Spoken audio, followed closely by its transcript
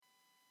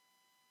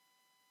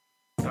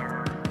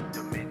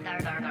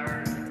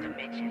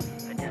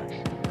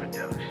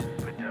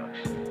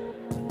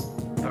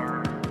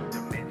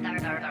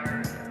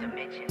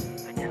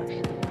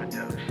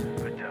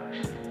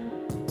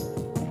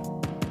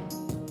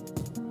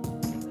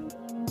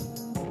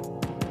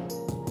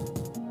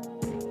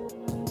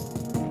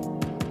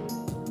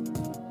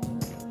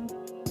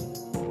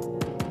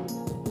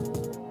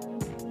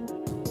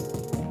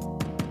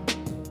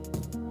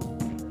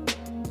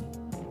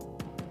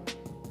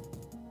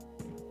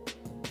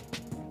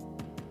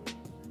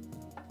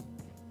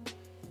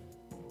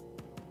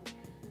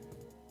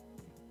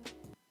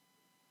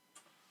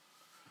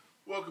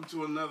Welcome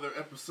to another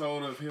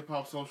episode of Hip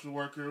Hop Social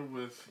Worker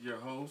with your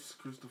host,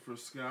 Christopher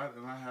Scott,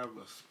 and I have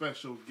a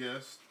special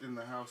guest in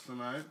the house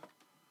tonight,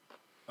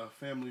 a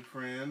family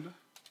friend,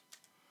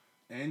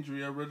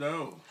 Andrea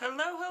Redeau.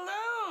 Hello,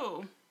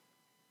 hello.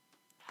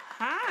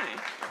 Hi.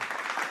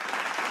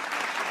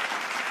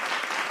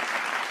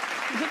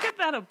 Look at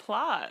that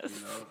applause.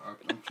 You know,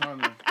 I'm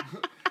trying to...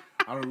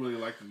 I don't really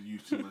like to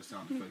use too much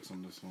sound effects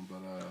on this one, but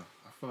I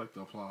feel like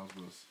the applause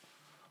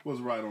was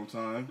right on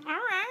time. All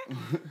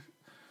right.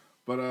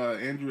 But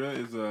Andrea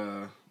is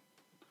a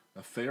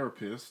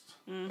therapist,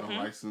 a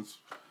licensed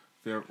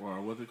therapist,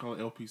 or what they call it,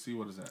 LPC.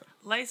 What is that?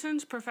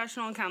 Licensed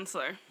professional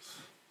counselor.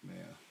 Man,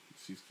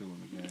 she's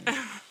killing the game.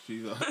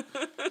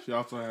 She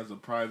also has a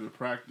private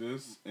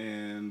practice,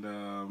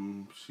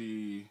 and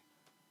she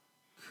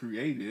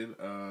created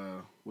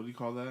what do you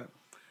call that?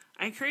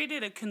 I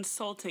created a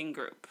consulting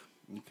group.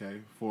 Okay,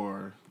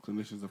 for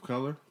clinicians of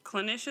color.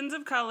 Clinicians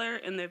of color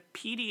in the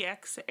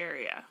PDX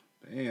area.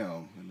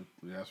 Damn,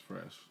 that's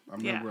fresh. I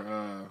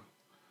remember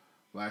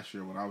last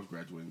year when I was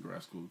graduating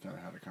grad school, we kind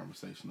of had a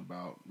conversation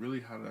about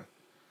really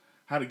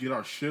how to get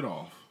our shit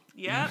off.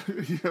 Yeah.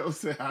 You know what I'm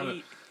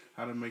saying?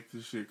 How to make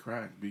this shit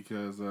crack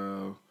because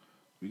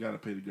we got to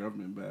pay the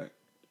government back.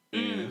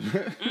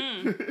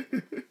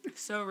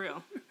 So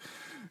real.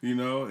 You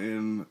know,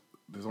 and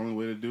the only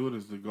way to do it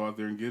is to go out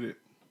there and get it.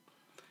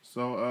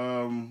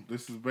 So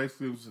this is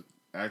basically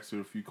ask her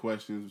a few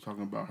questions. We're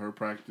talking about her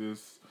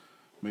practice.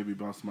 Maybe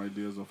about some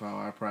ideas of how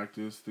I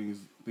practice,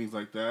 things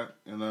like that.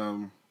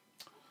 And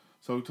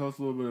so tell us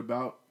a little bit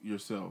about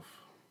yourself.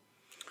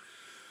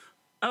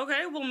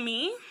 Okay, well,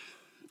 me,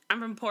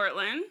 I'm from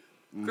Portland.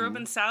 Grew up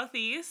in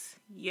Southeast,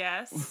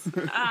 yes.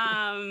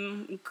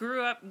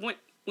 Grew up, went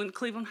to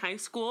Cleveland High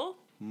School.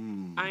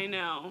 I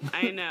know.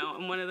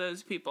 I'm one of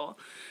those people.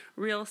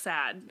 Real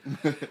sad.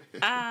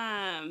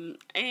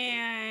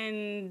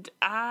 And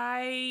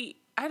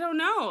I don't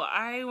know.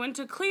 I went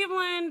to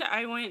Cleveland.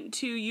 I went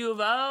to U of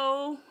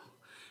O.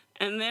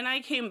 And then I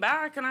came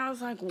back and I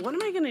was like, what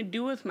am I going to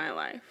do with my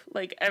life?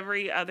 Like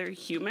every other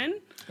human.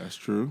 That's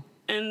true.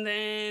 And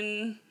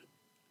then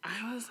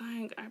I was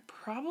like, I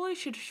probably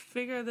should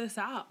figure this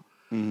out.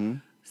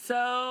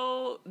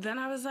 So then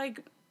I was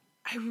like,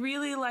 I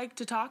really like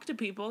to talk to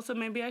people, so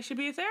maybe I should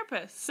be a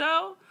therapist.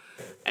 So,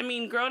 I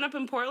mean, growing up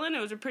in Portland,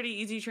 it was a pretty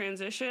easy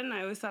transition.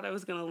 I always thought I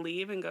was going to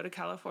leave and go to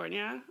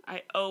California.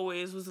 I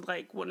always was,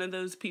 like, one of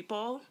those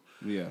people.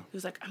 Yeah.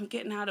 Who's like, I'm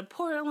getting out of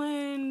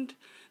Portland.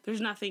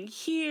 There's nothing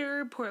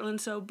here.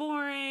 Portland's so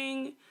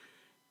boring.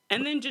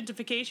 And then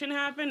gentrification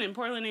happened, and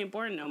Portland ain't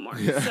boring no more.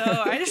 Yeah.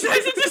 So I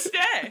decided to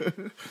stay.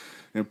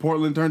 And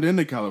Portland turned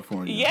into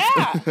California.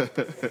 Yeah.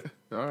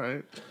 All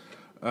right.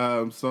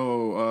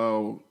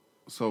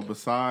 So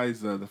besides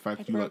the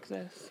fact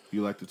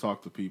you like to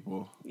talk to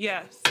people.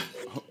 Yes.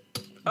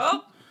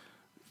 Oh.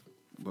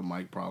 The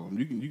mic problem.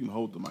 You can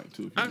hold the mic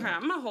too. Okay,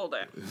 I'm gonna hold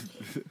it.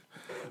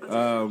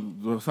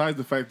 Besides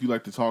the fact you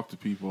like to talk to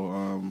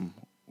people,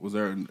 was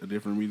there a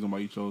different reason why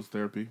you chose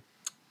therapy?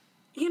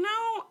 You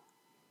know,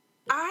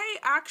 I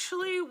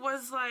actually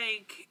was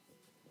like,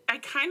 I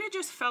kind of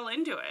just fell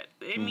into it.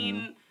 I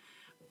mean,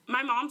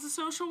 my mom's a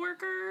social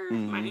worker.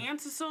 My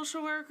aunt's a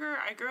social worker.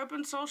 I grew up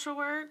in social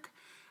work.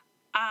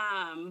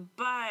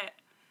 But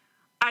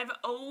I've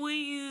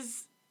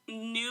always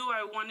knew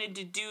I wanted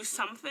to do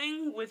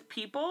something with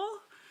people.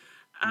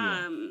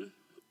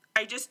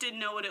 I just didn't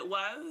know what it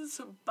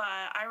was, but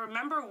I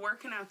remember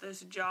working at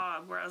this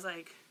job where I was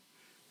like,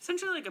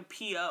 essentially like a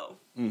PO.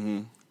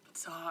 It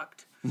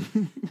sucked.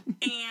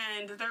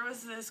 And there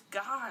was this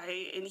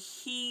guy, and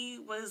he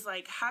was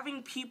like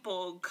having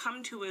people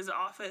come to his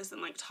office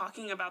and like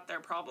talking about their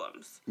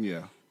problems.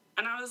 Yeah.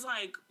 And I was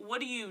like, what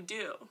do you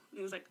do? And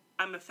he was like,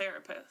 I'm a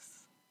therapist.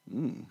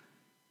 And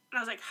I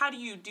was like, how do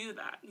you do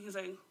that? And he's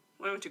like,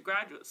 well, I went to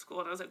graduate school.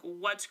 And I was like,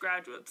 what's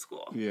graduate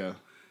school? Yeah.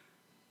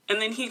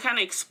 And then he kind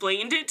of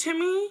explained it to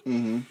me.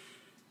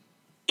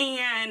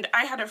 And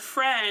I had a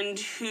friend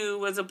who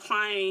was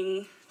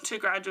applying to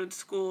graduate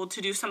school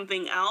to do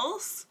something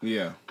else.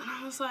 Yeah. And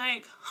I was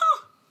like,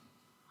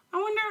 I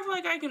wonder if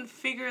like I can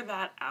figure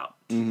that out.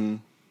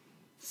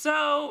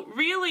 So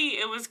really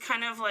it was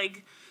kind of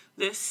like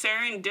this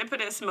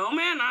serendipitous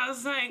moment. I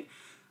was like,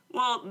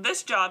 well,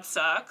 this job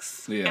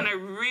sucks, and I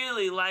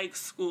really like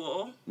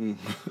school, and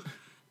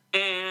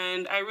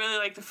I really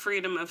like the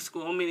freedom of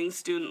school, meaning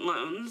student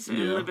loans,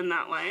 and living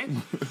that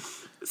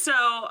life. So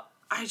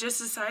I just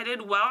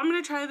decided, well, I'm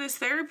going to try this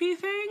therapy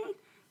thing,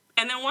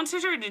 and then once I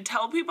started to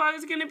tell people I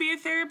was going to be a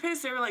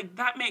therapist, they were like,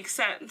 that makes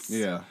sense.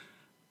 Yeah.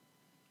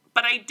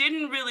 But I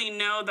didn't really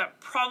know that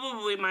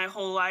probably my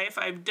whole life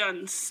I've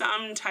done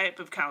some type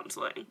of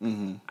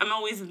counseling. I'm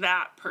always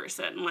that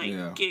person,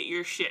 like, get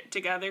your shit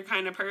together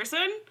kind of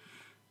person.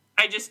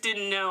 I just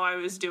didn't know I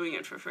was doing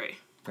it for free.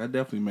 That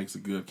definitely makes a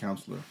good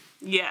counselor.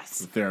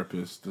 Yes. A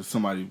therapist. There's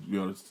somebody be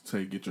able to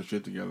say, get your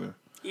shit together.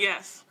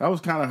 Yes. That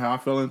was kind of how I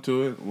fell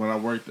into it. When I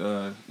worked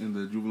in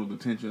the juvenile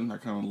detention, I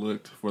kind of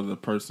looked for the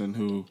person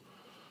who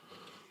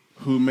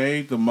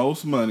made the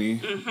most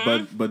money,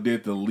 but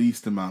did the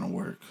least amount of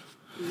work.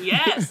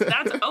 Yes,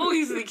 that's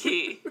always the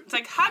key. It's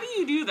like, how do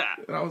you do that?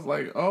 And I was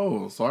like,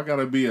 oh, so I got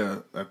to be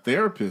a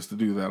therapist to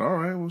do that. All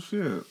right, well,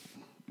 shit.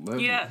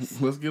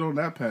 Let's get on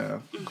that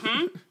path.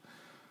 Mm-hmm.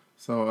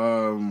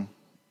 So,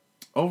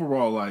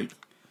 overall, like,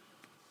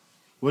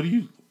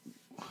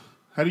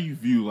 how do you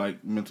view,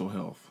 like, mental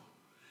health?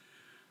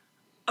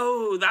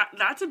 Oh,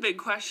 that's a big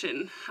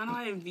question. How do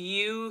I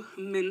view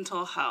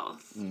mental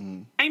health?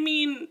 Mm-hmm. I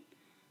mean,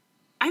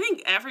 I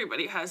think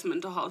everybody has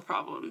mental health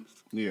problems.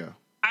 Yeah.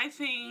 I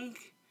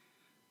think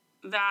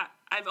that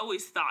I've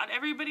always thought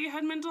everybody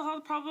had mental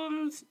health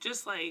problems.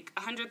 Just like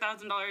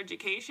 $100,000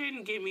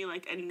 education gave me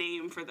like a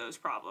name for those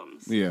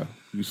problems. Yeah,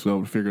 you still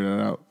able to figure that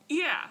out.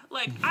 Yeah,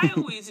 like I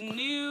always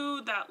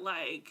knew that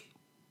like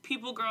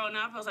people growing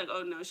up, I was like,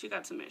 oh no, she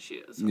got some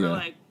issues. Yeah. Or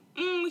like,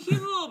 he's a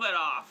little bit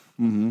off.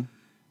 Mm-hmm.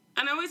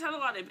 And I always had a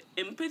lot of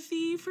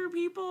empathy for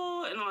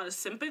people and a lot of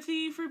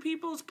sympathy for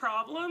people's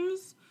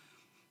problems.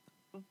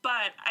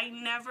 But I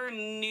never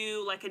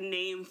knew, like, a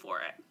name for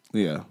it.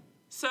 Yeah.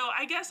 So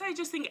I guess I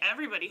just think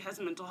everybody has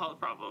mental health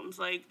problems.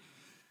 Like,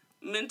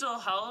 mental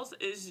health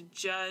is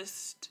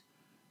just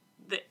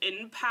the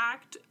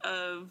impact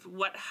of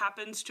what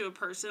happens to a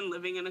person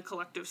living in a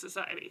collective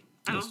society.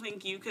 I don't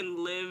think you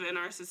can live in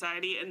our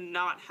society and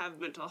not have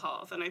mental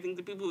health. And I think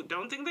the people who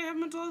don't think they have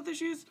mental health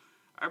issues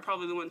are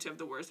probably the ones who have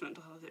the worst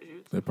mental health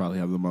issues. They probably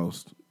have the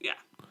most. Yeah.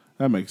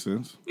 That makes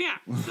sense. Yeah.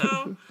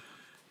 So,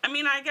 I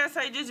mean, I guess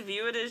I just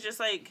view it as just,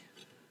 like,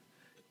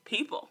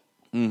 people.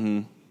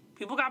 Mm-hmm.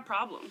 People got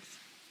problems.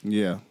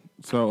 Yeah.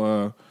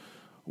 So,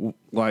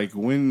 like,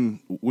 when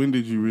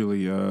did you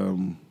really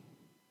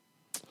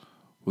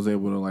was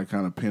able to, like,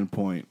 kind of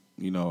pinpoint,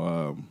 you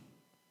know,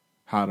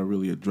 how to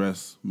really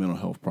address mental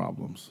health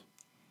problems?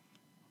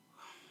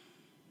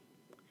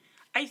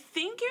 I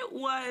think it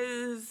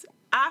was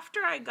after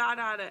I got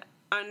out of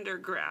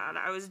undergrad.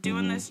 I was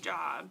doing this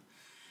job,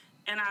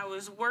 and I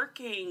was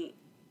working,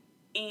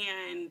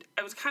 and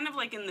I was kind of,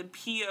 like, in the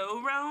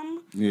PO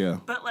realm. Yeah.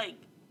 But, like,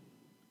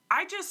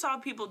 I just saw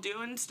people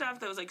doing stuff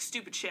that was, like,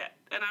 stupid shit.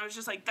 And I was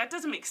just like, that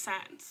doesn't make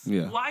sense.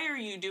 Yeah. Why are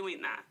you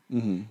doing that?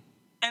 Mm-hmm.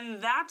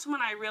 And that's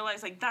when I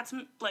realized, like, that's,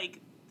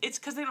 like, it's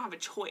because they don't have a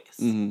choice.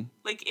 Mm-hmm.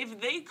 Like, if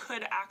they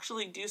could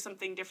actually do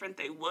something different,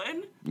 they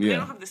would. But they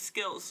don't have the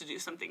skills to do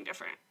something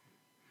different.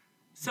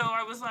 So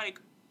I was like,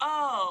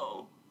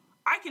 oh,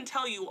 I can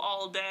tell you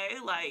all day,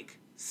 like,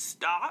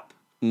 stop.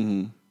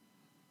 Mm-hmm.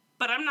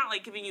 But I'm not,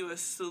 like, giving you a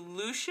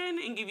solution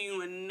and giving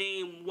you a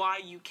name why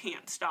you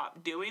can't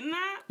stop doing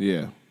that.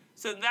 Yeah.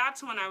 So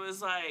that's when I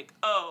was like,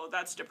 oh,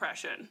 that's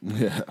depression.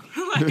 Yeah.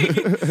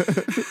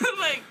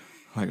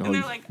 And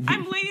they're like,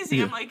 I'm lazy.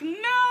 Yeah. I'm like, no,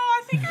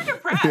 I think you're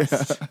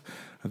depressed. Yeah.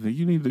 I think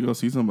you need to go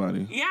see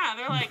somebody. Yeah,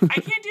 they're like, I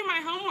can't do my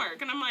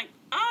homework. And I'm like,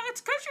 oh,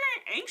 it's because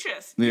you're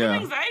anxious. You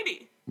have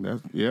anxiety.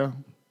 Yeah.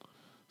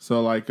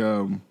 So, like,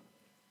 right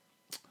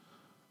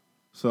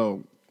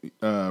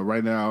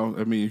now,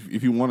 I mean,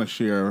 if you want to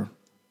share,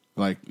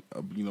 like,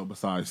 you know,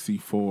 besides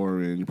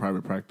C4 and your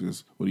private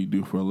practice, what do you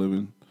do for a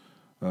living?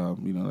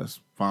 You know, that's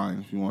fine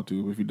if you want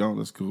to. If you don't,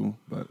 that's cool.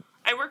 But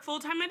I work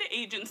full-time at an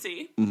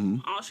agency. Mm-hmm.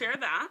 I'll share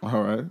that.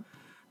 All right.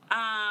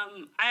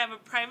 I have a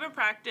private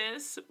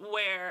practice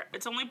where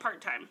it's only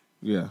part-time.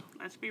 Yeah.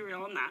 Let's be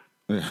real on that.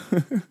 Yeah.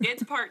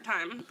 It's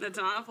part-time. It's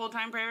not a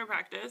full-time private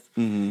practice.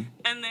 Mm-hmm.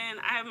 And then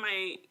I have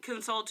my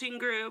consulting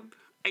group.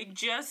 I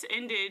just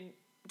ended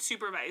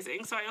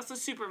supervising, so I also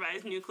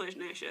supervise new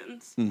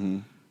clinicians. Mm-hmm.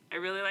 I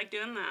really like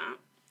doing that.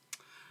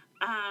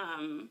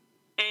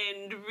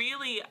 And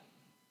really,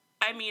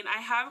 I mean,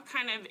 I have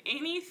kind of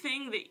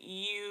anything that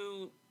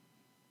you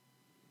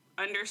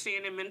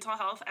understand in mental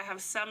health, I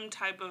have some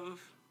type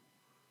of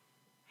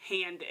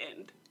hand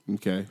in.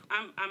 Okay.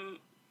 I'm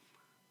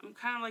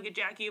kind of like a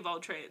Jackie of all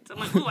trades. I'm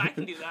like, ooh, I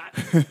can do that.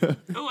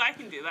 Ooh, I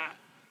can do that.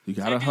 You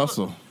gotta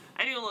hustle.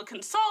 I do a little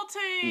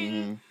consulting.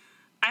 Mm-hmm.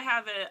 I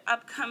have an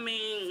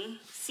upcoming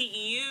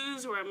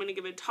CEUs where I'm going to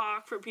give a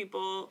talk for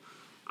people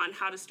on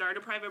how to start a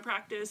private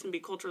practice and be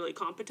culturally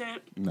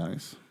competent.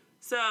 Nice.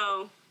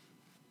 So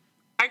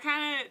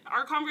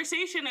our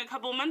conversation a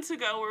couple months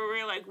ago where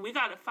we were like, we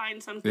got to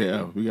find something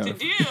to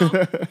do.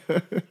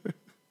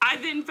 I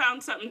then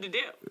found something to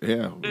do.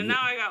 Yeah. And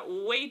now I got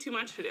way too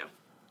much to do.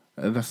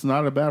 That's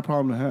not a bad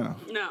problem to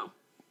have. No.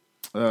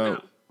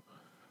 No.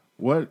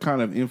 What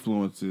kind of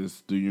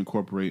influences do you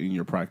incorporate in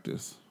your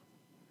practice?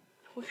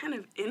 What kind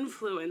of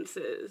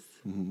influences?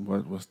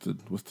 Mm-hmm.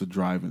 What's the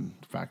driving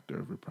factor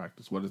of your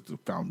practice? What is the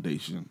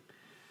foundation?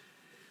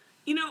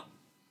 You know,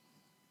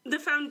 the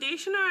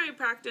foundation of my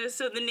practice,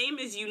 so the name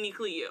is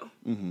Uniquely You.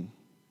 Mm-hmm.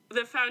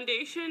 The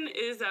foundation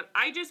is that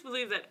I just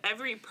believe that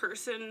every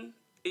person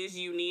is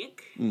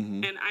unique.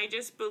 Mm-hmm. And I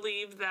just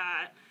believe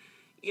that,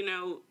 you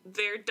know,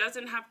 there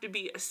doesn't have to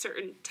be a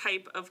certain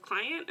type of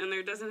client and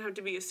there doesn't have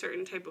to be a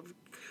certain type of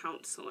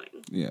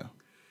counseling. Yeah.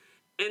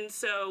 And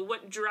so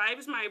what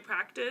drives my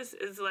practice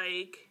is,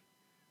 like,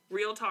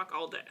 real talk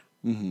all day.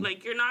 Mm-hmm.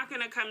 Like, you're not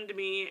going to come to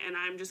me and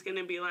I'm just going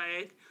to be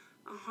like,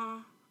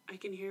 I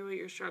can hear what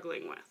you're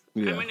struggling with.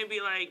 Yeah. I'm going to be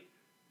like,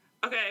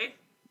 okay,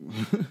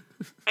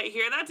 I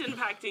hear that's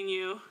impacting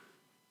you.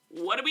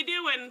 what are we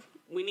doing?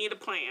 We need a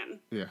plan.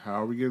 Yeah,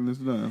 how are we getting this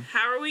done?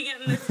 How are we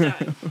getting this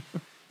done?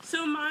 So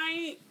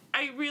I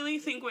really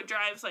think what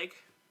drives, like,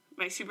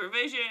 my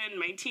supervision,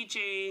 my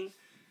teaching,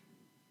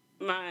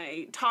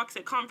 my talks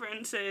at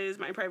conferences,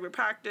 my private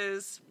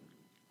practice,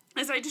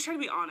 is I just try to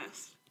be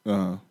honest.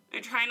 Uh-huh. I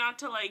try not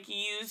to, like,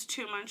 use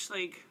too much,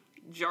 like,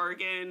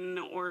 jargon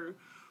or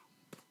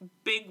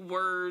big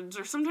words,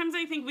 or sometimes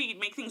I think we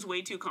make things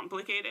way too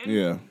complicated.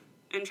 Yeah.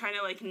 And try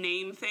to, like,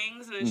 name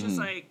things, and it's just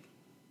like,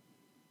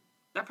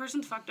 that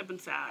person's fucked up and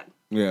sad.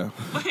 Yeah.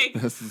 Like,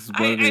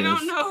 I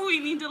don't know, we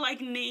need to,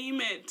 like,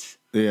 name it.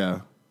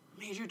 Yeah.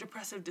 Major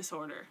depressive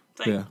disorder.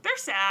 It's like, they're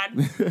sad.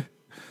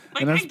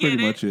 Like, and that's pretty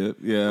much it.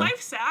 Yeah.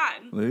 Life's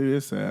sad. It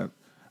is sad.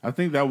 I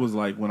think that was,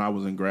 like, when I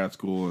was in grad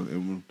school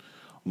and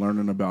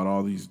learning about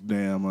all these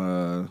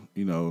damn,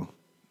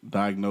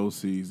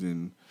 diagnoses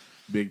and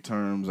big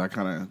terms. I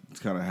kind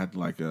of had,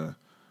 like, a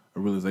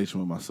realization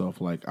with myself,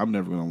 like, I'm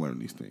never going to learn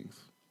these things.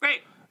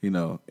 Right. You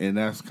know, and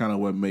that's kind of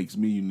what makes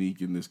me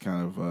unique in this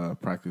kind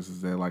of practice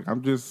is that, like,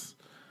 I'm just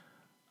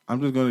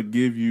going to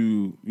give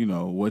you,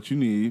 what you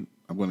need.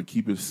 I'm going to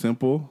keep it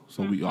simple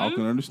so we all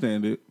can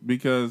understand it,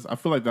 because I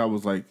feel like that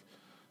was, like,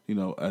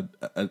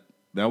 that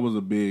was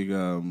a big,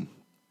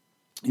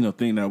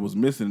 thing that was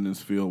missing in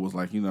this field was,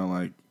 like,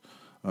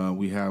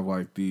 we have,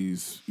 like,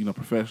 these,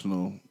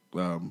 professional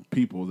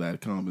people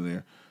that come in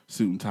there,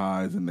 suit and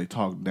ties, and they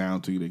talk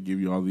down to you. They give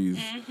you all these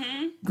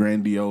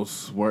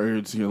grandiose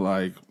words. You're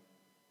like,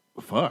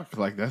 fuck,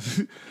 like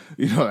that's,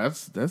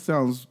 that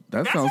sounds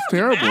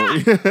terrible.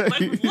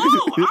 Like,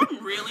 whoa,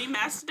 I'm really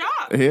messed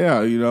up.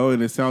 Yeah,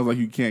 and it sounds like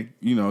you can't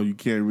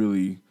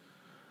really,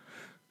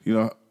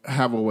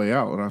 have a way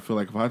out. And I feel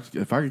like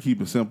if I could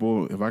keep it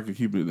simple, if I could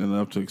keep it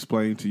enough to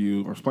explain to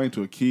you or explain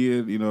to a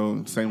kid,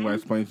 same way I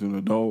explain to an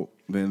adult,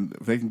 then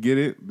if they can get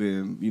it,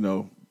 then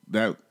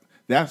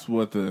that's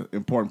what the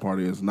important part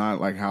is,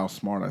 not like how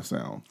smart I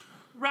sound.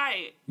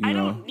 Right. I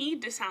don't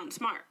need to sound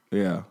smart.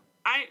 Yeah.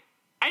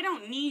 I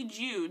don't need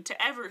you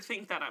to ever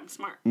think that I'm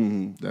smart.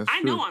 That's I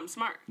true. know I'm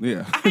smart.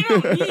 Yeah. I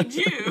don't need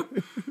you.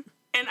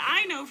 And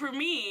I know for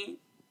me,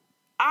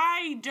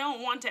 I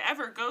don't want to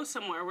ever go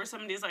somewhere where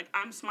somebody's like,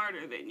 I'm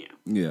smarter than you.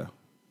 Yeah.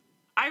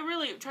 I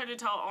really try to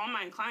tell all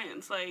my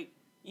clients, like,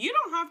 you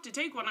don't have to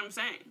take what I'm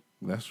saying.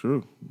 That's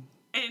true.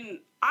 And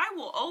I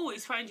will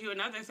always find you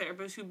another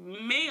therapist who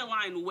may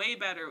align way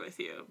better with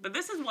you. But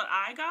this is what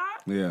I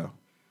got. Yeah.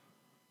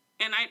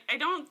 And I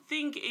don't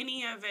think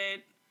any of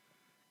it,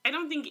 I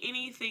don't think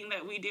anything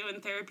that we do in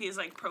therapy is,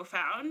 like,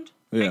 profound.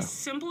 Yeah. I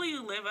simply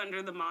live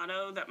under the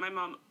motto that my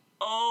mom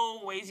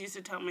always used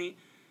to tell me,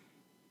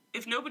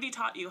 if nobody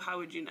taught you, how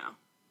would you know?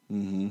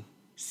 Mm-hmm.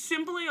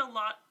 Simply a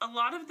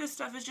lot of this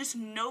stuff is just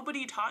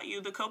nobody taught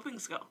you the coping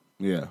skill.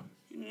 Yeah.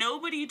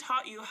 Nobody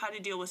taught you how to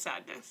deal with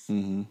sadness.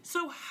 Mm-hmm.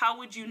 So how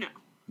would you know?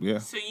 Yeah.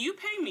 So you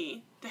pay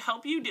me to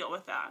help you deal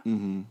with that.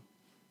 Mm-hmm.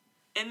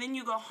 And then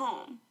you go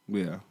home.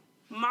 Yeah.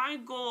 My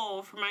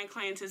goal for my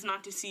clients is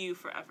not to see you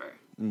forever.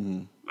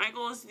 Mm-hmm. My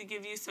goal is to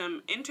give you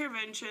some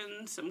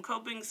interventions, some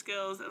coping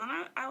skills, and then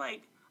I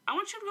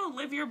want you to go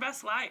live your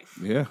best life.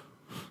 Yeah.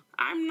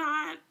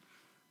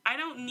 I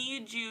don't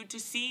need you to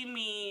see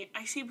me.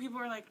 I see people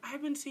are like,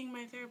 I've been seeing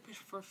my therapist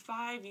for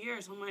 5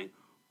 years. I'm like,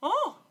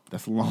 oh.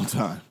 That's a long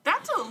time.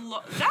 That's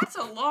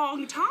a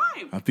long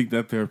time. I think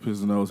that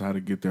therapist knows how to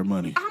get their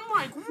money. I'm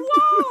like,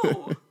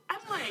 whoa.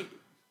 I'm like,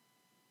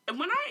 and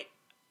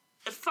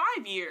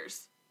 5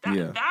 years,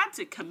 that's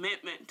a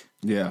commitment.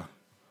 Yeah.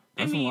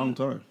 That's a long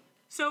time.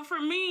 So for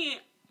me,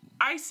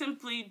 I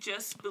simply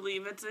just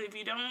believe it's if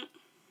you don't,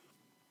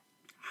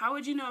 how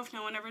would you know if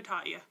no one ever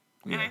taught you?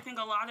 Yeah. And I think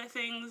a lot of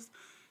things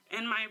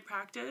in my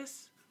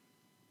practice,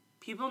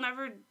 people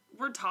never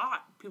were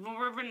taught. People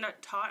were never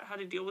taught how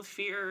to deal with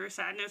fear or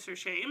sadness or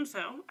shame,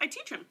 so I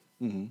teach them.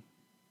 Mm-hmm.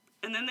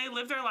 And then they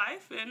live their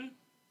life, and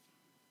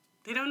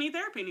they don't need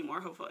therapy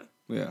anymore, hopefully.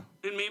 Yeah.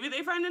 And maybe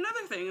they find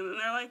another thing, and then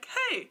they're like,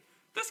 hey,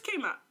 this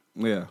came up.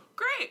 Yeah.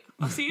 Great.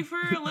 I'll see you for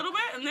a little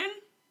bit, and then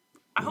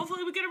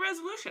hopefully we get a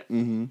resolution.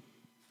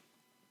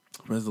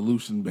 Mm-hmm.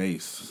 Resolution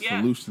based.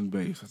 Yeah. Solution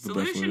based. That's the best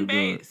way to do it. Solution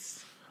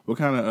based. What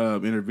kind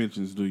of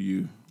interventions do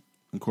you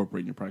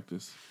incorporate in your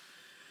practice?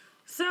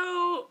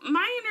 So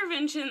my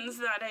interventions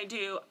that I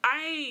do,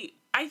 I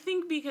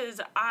think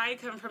because I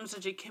come from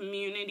such a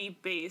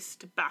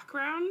community-based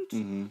background,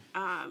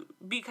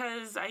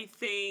 because I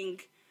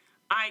think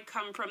I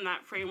come from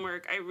that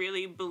framework, I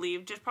really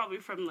believe, just probably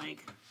from,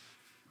 like,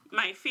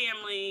 my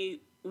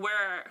family,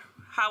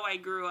 how I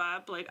grew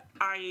up, like,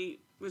 I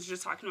was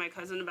just talking to my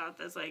cousin about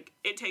this, like,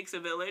 it takes a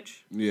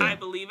village. Yeah. I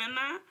believe in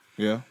that.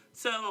 Yeah.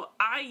 So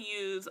I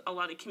use a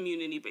lot of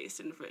community-based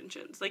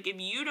interventions. Like, if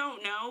you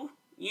don't know,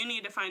 you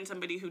need to find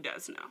somebody who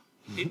does know.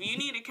 If you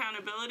need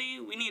accountability,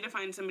 we need to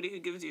find somebody who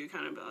gives you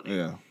accountability.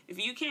 Yeah.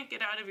 If you can't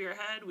get out of your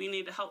head, we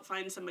need to help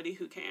find somebody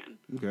who can.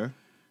 Okay.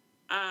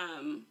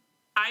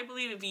 I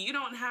believe if you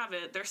don't have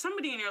it, there's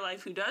somebody in your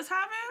life who does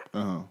have it.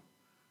 Uh-huh.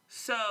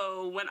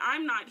 So when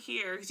I'm not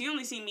here, because you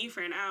only see me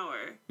for an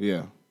hour.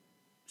 Yeah.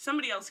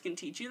 Somebody else can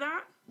teach you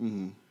that.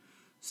 Mm-hmm.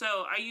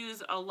 So I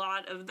use a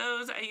lot of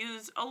those. I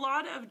use a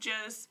lot of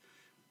just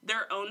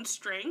their own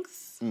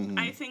strengths. Mm-hmm.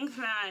 I think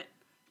that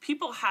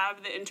people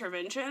have the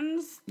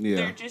interventions. Yeah.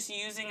 They're just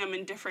using them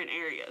in different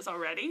areas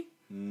already.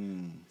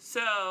 Mm.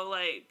 So,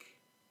 like,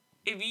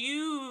 if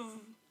you've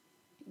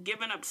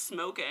given up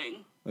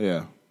smoking,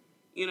 yeah,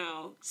 you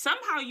know,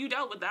 somehow you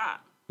dealt with that.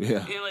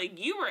 Yeah. And, like,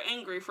 you were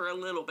angry for a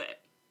little bit.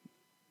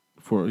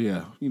 For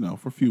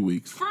a few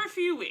weeks. For a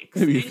few weeks.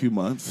 Maybe a few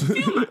months.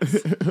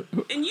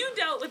 And you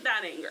dealt with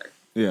that anger.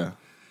 Yeah.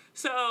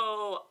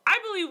 So I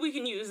believe we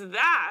can use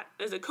that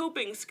as a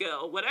coping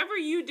skill. Whatever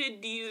you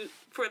did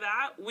for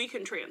that, we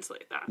can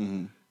translate that.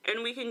 Mm-hmm.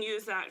 And we can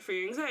use that for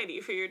your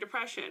anxiety, for your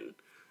depression.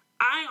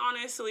 I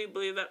honestly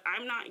believe that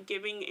I'm not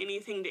giving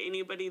anything to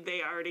anybody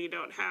they already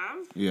don't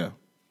have. Yeah.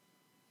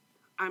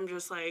 I'm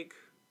just, like,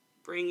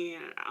 bringing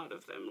it out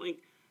of them. Like,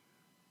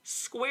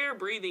 square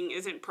breathing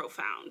isn't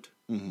profound.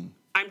 Mm-hmm.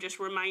 I'm just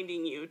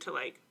reminding you to,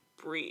 like,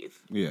 breathe.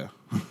 Yeah.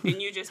 And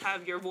you just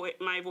have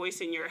my voice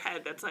in your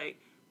head that's like,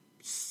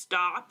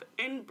 stop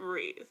and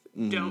breathe.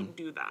 Mm-hmm. Don't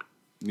do that.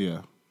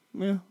 Yeah.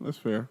 Yeah, that's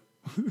fair.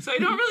 So I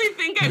don't really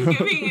think I'm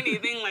giving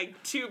anything,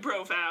 like, too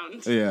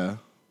profound. Yeah.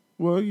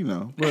 Well, you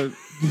know, but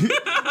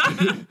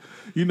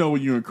you know,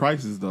 when you're in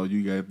crisis, though,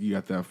 you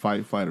got that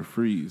fight, or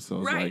freeze.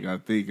 So it's like, I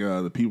think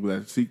the people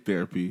that seek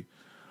therapy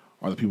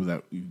are the people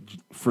that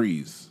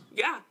freeze.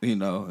 Yeah. You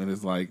know, and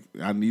it's like,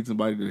 I need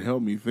somebody to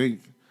help me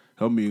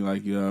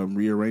like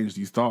rearrange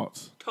these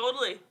thoughts.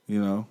 Totally.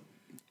 You know,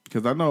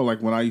 because I know,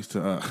 like, when I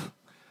still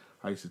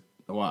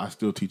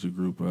teach a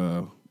group.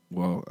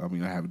 Well, I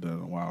mean, I haven't done it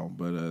in a while,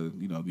 but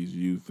you know, these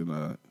youth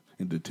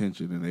in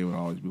detention, and they would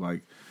always be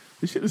like,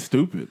 "This shit is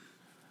stupid,"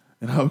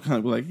 and I would kind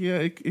of be like, "Yeah,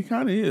 it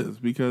kind of is,"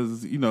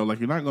 because, you know, like,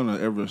 you're not gonna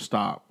ever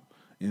stop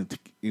and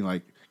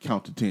like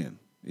count to 10.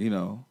 You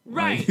know,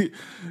 right? Like,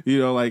 you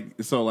know,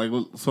 like, so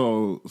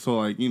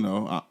like, you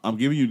know, I'm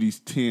giving you these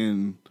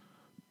 10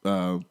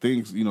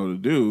 things, you know, to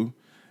do,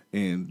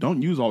 and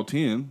don't use all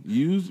 10.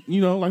 Use,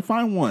 you know, like,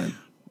 find one.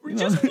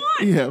 Just one.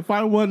 Yeah,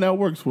 find one that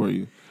works for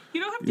you.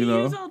 You don't have to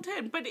use all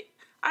 10. But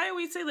I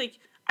always say, like,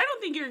 I don't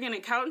think you're going to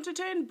count to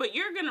 10, but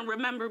you're going to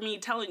remember me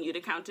telling you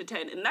to count to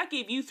 10, and that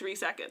gave you 3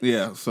 seconds.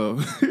 Yeah, so.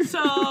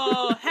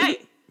 So,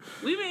 hey,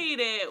 we made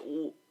it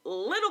a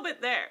little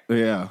bit there.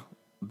 Yeah,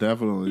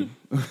 definitely.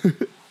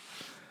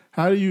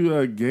 How do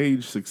you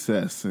gauge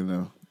success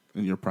in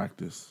your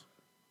practice?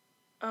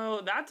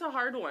 Oh, that's a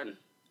hard one.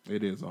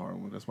 It is a hard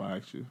one. That's why I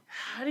asked you.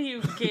 How do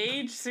you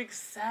gauge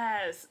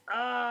success?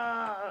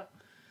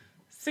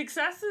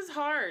 Success is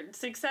hard.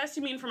 Success,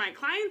 you mean for my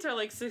clients, or,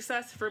 like,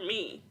 success for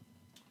me?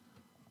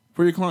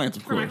 For your clients,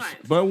 of course. For my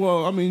clients. But,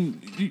 well, I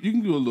mean, you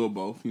can do a little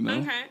both, you know?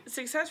 Okay.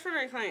 Success for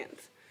my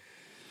clients.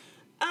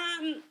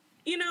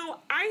 You know,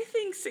 I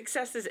think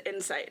success is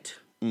insight.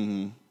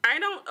 Mm-hmm. I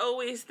don't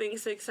always think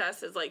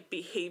success is, like,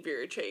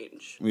 behavior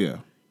change. Yeah.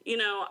 You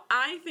know,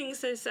 I think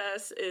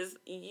success is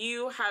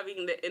you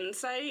having the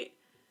insight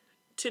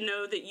to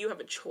know that you have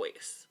a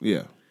choice.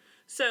 Yeah.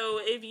 So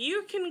if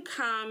you can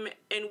come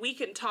and we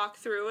can talk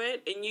through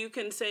it, and you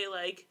can say,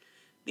 like,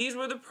 these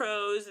were the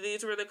pros,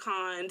 these were the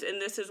cons, and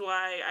this is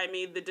why I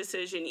made the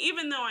decision.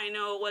 Even though I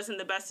know it wasn't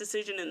the best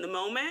decision in the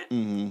moment,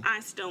 mm-hmm. I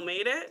still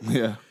made it.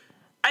 Yeah.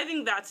 I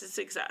think that's a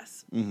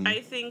success. Mm-hmm.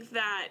 I think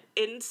that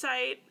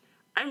insight,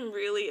 I'm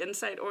really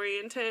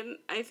insight-oriented.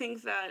 I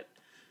think that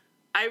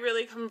I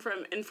really come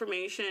from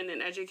information,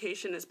 and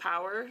education is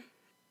power.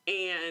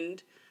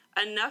 And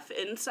enough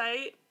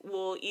insight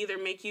will either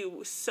make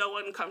you so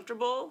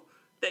uncomfortable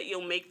that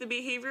you'll make the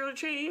behavioral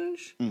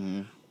change,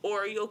 mm-hmm.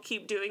 or you'll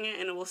keep doing it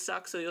and it will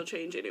suck, so you'll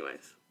change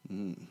anyways.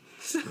 Mm.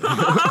 So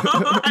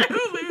I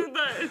believe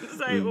that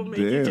insight will make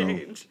you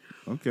change.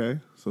 Okay.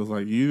 So it's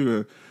like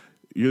you're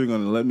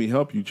going to let me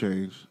help you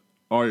change,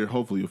 or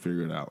hopefully you'll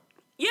figure it out.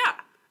 Yeah.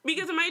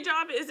 Because my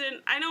job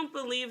isn't, I don't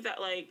believe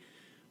that, like,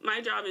 my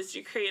job is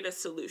to create a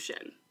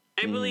solution.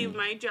 I believe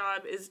my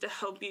job is to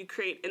help you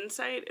create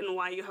insight in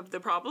why you have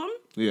the problem.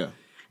 Yeah.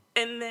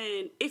 And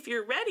then if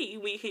you're ready,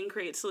 we can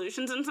create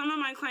solutions. And some of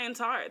my clients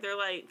are. They're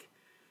like,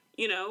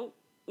 you know,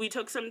 we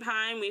took some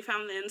time, we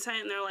found the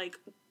insight, and they're like,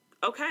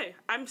 okay,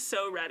 I'm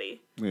so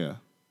ready. Yeah.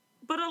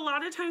 But a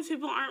lot of times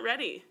people aren't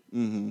ready.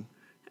 Mm-hmm.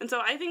 And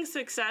so I think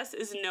success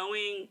is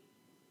knowing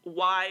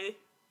why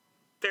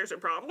there's a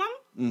problem,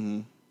 mm-hmm.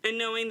 and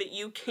knowing that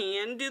you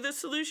can do the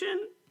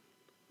solution,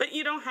 but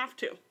you don't have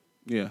to.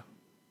 Yeah.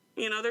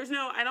 You know,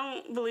 I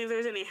don't believe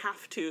there's any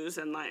have-tos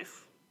in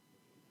life.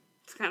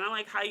 It's kind of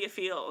like how you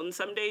feel. And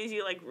some days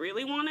you, like,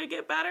 really want to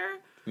get better.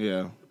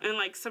 Yeah. And,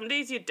 like, some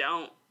days you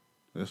don't.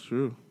 That's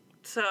true.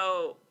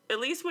 So, at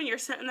least when you're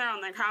sitting there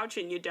on the couch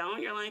and you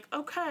don't, you're like,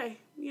 okay,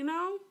 you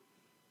know?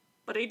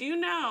 But I do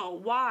know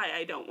why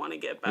I don't want to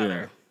get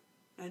better.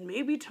 Yeah. And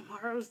maybe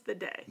tomorrow's the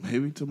day.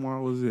 Maybe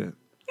tomorrow is it.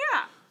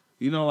 Yeah.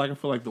 You know, like, I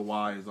feel like the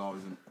why is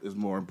always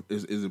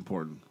is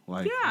important.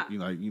 Like, yeah.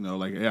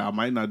 Yeah, I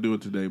might not do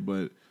it today,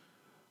 but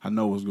I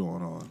know what's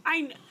going on.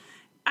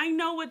 I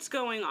know what's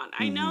going on.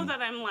 Mm-hmm. I know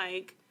that I'm,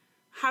 like,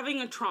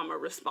 having a trauma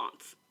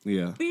response.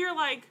 Yeah. But you're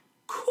like,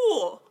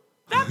 cool.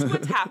 That's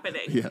what's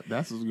happening. Yeah,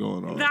 that's what's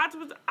going on.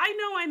 I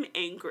know I'm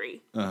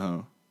angry.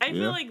 I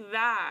feel like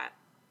that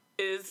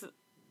is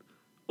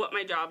what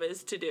my job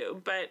is to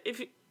do. But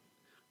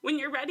when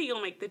you're ready,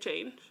 you'll make the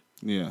change.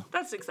 Yeah.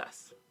 That's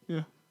success.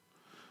 Yeah.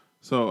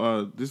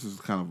 So this is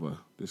kind of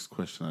this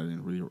question I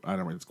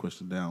didn't write this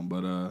question down,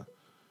 but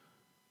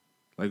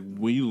like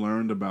when you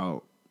learned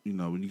about,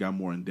 when you got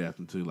more in depth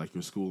into like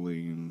your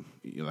schooling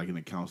and like in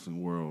the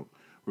counseling world,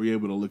 were you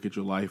able to look at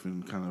your life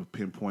and kind of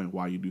pinpoint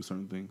why you do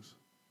certain things?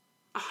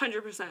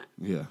 100%.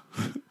 Yeah.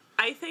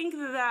 I think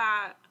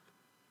that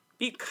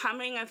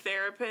becoming a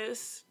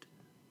therapist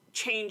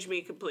changed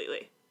me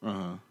completely.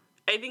 I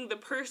think the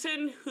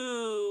person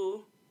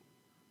who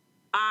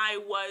I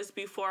was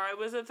before I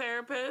was a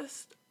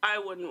therapist, I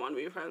wouldn't want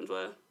to be friends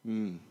with.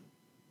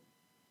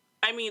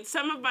 I mean,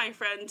 some of my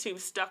friends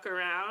who've stuck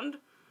around,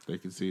 they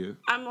can see it.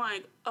 I'm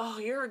like, oh,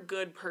 you're a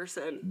good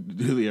person.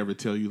 Do they ever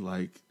tell you,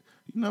 like,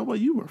 you know what,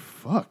 you were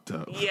fucked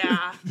up?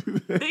 Yeah,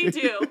 they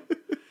do.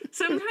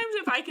 Sometimes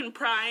if I can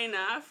pry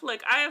enough,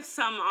 like, I have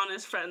some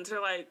honest friends who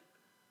are like,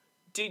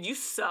 dude, you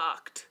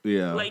sucked.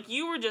 Yeah. Like,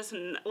 you were just,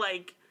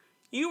 like,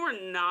 you were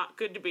not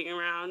good to be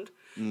around.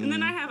 And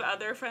then I have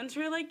other friends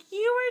who are like,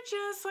 you were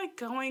just, like,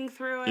 going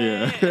through it.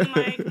 Yeah. And,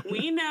 like,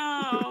 we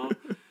know.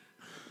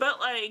 But,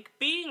 like,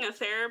 being a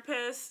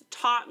therapist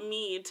taught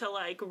me to,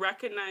 like,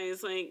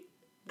 recognize, like,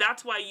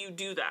 that's why you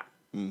do that.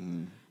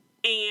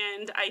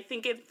 And I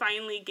think it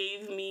finally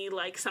gave me,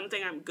 like,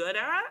 something I'm good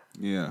at.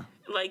 Yeah.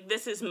 Like,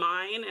 this is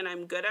mine, and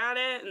I'm good at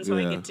it, and so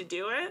I get to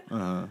do it.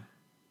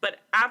 But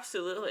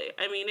absolutely.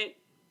 I mean, it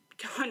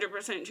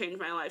 100% changed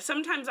my life.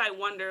 Sometimes I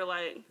wonder,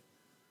 like,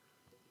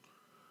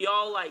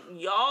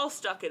 y'all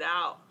stuck it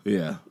out.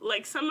 Yeah.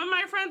 Like, some of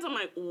my friends, I'm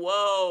like,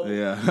 whoa.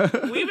 Yeah.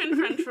 We've been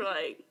friends for,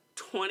 like,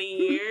 20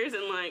 years,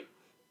 and, like,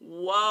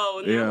 whoa.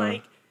 And they're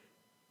like,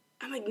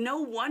 I'm like,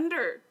 no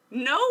wonder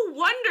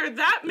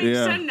that makes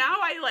sense. Now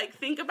I, like,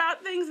 think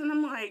about things, and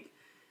I'm like,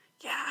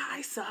 yeah,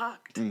 I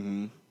sucked.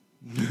 I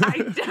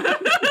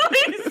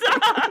definitely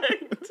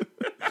sucked.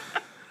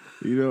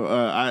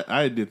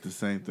 I did the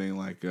same thing.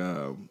 Like,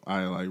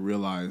 I like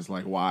realized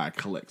like why I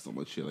collect so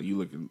much shit. Like, you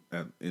looking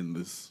at in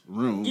this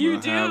room,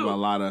 I have a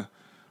lot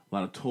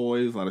of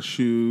toys, a lot of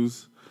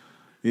shoes.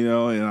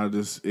 And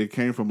it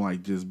came from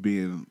like just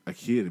being a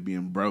kid and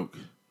being broke.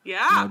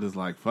 Yeah. And I just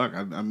like fuck.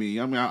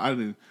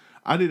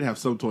 I didn't have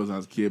some toys when I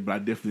was a kid, but I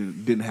definitely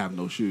didn't have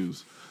no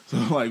shoes. So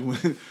like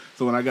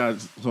when I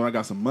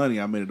got some money,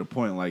 I made it a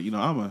point like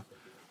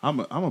I'm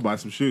gonna buy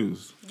some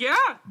shoes. Yeah.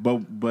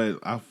 But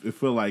I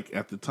feel like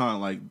at the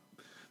time, like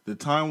the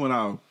time when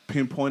I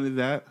pinpointed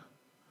that,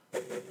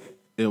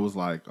 it was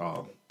like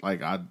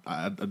like I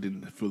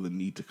didn't feel the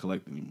need to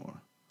collect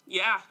anymore.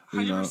 Yeah,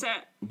 100%.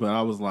 But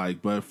I was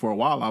like, but for a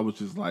while I was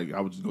just like,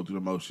 I would just go through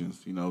the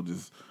motions,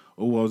 just,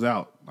 I was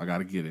out, I got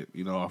to get it,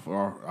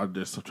 or I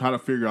just try to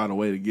figure out a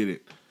way to get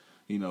it,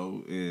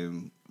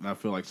 and I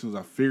feel like as soon as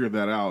I figured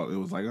that out, it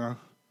was like,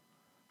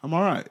 I'm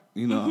all right,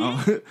 You're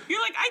like, okay.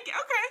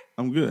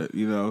 I'm good,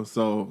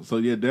 so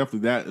yeah, definitely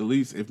that, at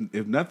least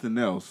if nothing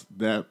else,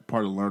 that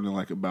part of learning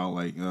like about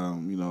like,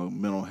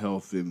 mental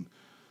health and,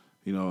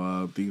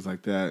 things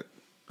like that,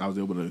 I was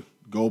able to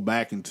go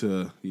back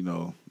into,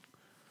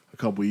 a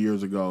couple of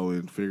years ago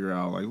and figure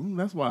out like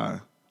that's why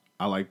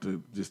I like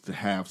to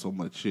have so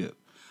much shit.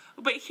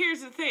 But here's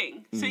the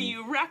thing. So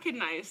you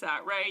recognize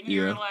that, right? And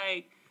you're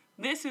like,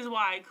 this is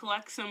why I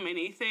collect so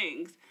many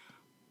things.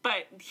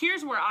 But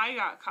here's where I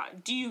got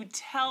caught. Do you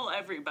tell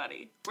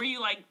everybody? Were you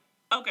like,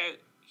 okay,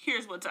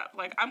 here's what's up.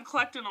 Like, I'm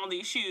collecting all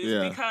these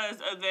shoes because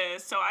of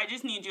this, so I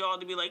just need you all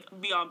to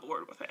be on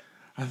board with it.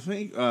 I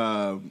think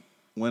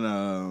when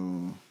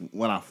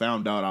I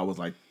found out, I was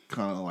like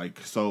kind of like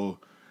so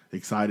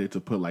excited to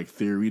put like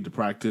theory to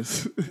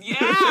practice. Yeah.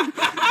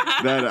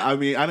 I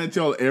didn't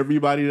tell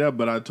everybody that,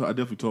 but I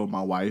definitely told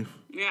my wife.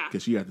 Yeah.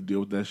 Because she had to deal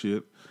with that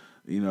shit.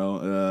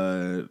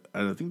 And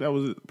I think that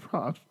was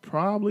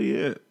probably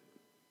it.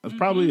 That's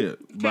probably it.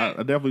 Okay. But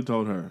I definitely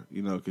told her,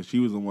 because she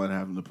was the one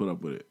having to put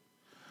up with it.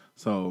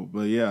 So,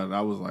 but yeah,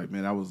 that was like,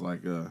 man, that was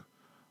like a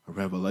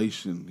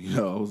revelation.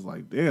 I was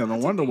like, damn, no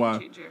wonder why.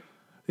 Changer.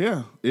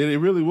 Yeah, it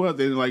really was.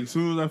 And like, as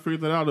soon as I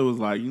figured that out, it was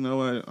like, you know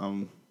what,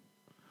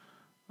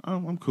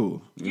 I'm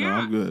cool.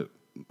 I'm good.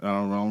 I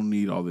don't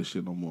need all this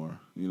shit no more.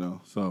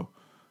 So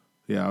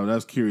yeah, I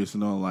was curious to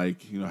know,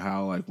 like,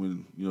 how, like,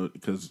 when,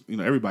 because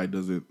everybody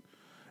doesn't.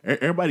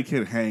 Everybody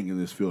can't hang in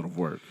this field of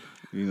work.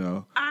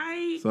 So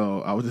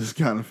I was just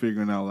kind of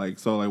figuring out, like,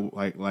 so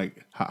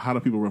like how do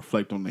people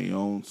reflect on their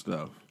own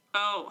stuff?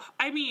 Oh,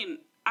 I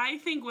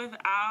think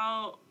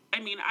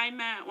I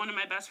met one of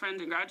my best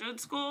friends in graduate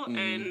school,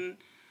 and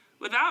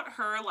without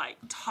her, like,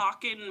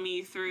 talking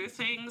me through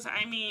things,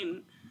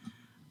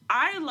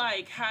 I,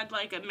 like, had,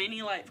 like, a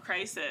mini life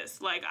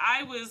crisis. Like,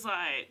 I was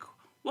like,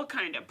 what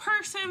kind of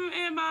person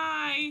am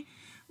I?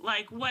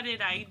 Like, what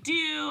did I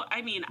do?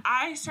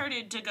 I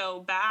started to go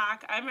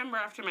back. I remember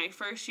after my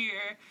first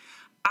year,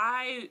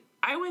 I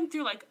went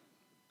through, like,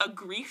 a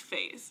grief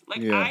phase.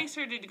 Like, I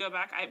started to go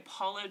back. I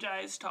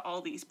apologized to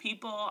all these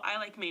people. I,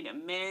 like, made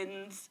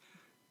amends.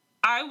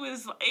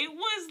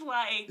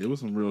 It was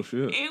some real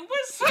shit. It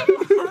was some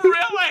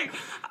real, like,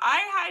 I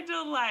had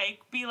to,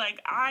 like, be like,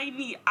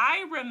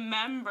 I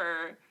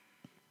remember,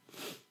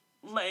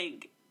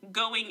 like,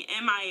 going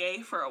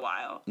MIA for a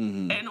while.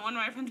 Mm-hmm. And one of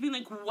my friends being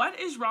like, what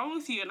is wrong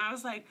with you? And I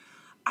was like,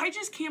 I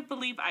just can't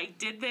believe I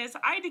did this.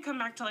 I had to come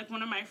back to, like,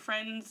 one of my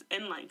friends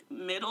in, like,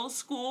 middle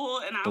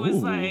school, and I was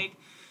like,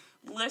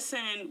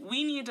 listen,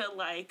 we need to,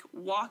 like,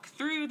 walk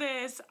through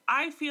this.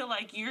 I feel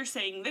like you're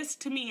saying this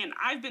to me, and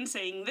I've been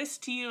saying this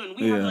to you, and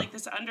we have, like,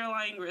 this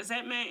underlying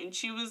resentment. And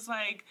she was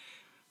like,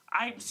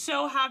 I'm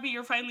so happy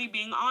you're finally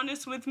being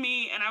honest with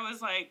me. And I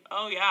was like,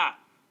 oh, yeah,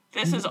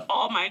 this is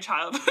all my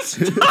childhood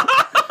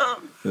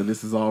stuff. So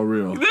this is all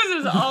real. This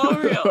is all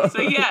real.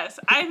 So, yes,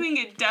 I think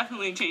it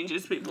definitely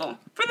changes people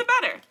for the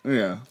better.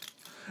 Yeah.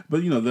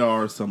 But, you know, there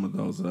are some of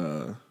those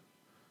therapists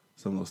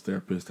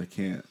that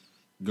can't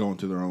go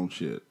into their own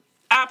shit.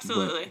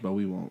 Absolutely. But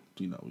we won't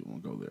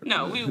go there.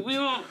 No, we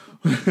won't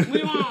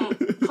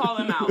call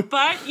them out.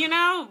 But,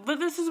 but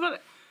this is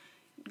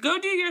go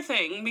do your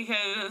thing,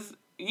 because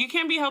you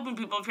can't be helping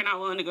people if you're not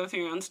willing to go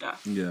through your own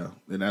stuff. Yeah,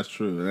 and that's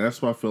true. And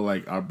that's what I feel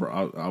like I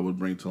would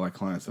bring to, like,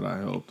 clients that I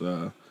helped.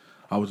 I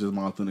was just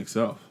my authentic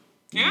self.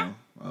 Yeah.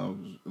 I was,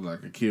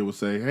 like, a kid would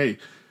say, hey,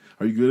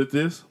 are you good at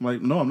this? I'm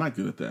like, no, I'm not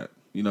good at that.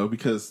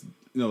 Because,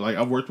 like,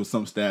 I've worked with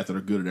some staff that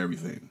are good at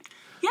everything.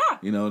 Yeah.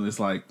 And it's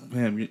like,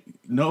 man,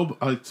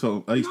 I used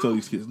to tell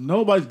these kids,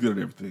 nobody's good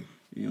at everything.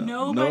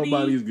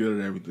 Nobody's good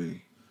at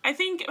everything. I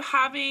think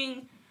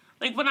having,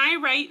 like, when I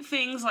write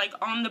things, like,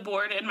 on the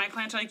board and my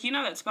clients are like,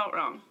 that's spelled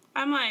wrong.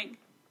 I'm like,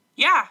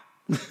 yeah,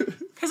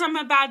 because I'm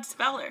a bad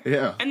speller.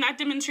 Yeah. And that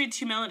demonstrates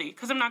humility,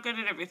 because I'm not good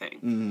at everything.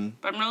 Mm-hmm.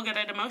 But I'm real good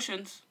at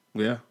emotions.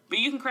 Yeah. But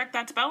you can correct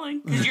that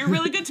spelling, because you're a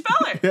really good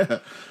speller. Yeah.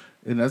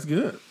 And that's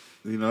good,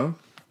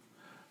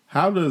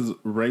 How does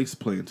race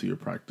play into your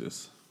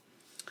practice?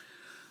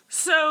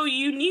 So,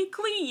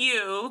 Uniquely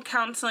You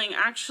counseling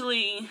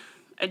actually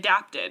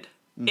adapted.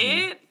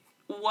 Mm-hmm.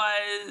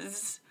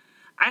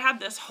 I had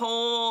this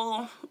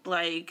whole,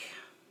 like,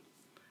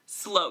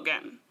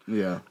 slogan.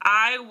 Yeah.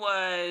 I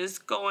was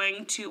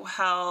going to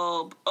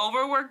help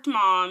overworked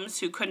moms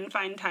who couldn't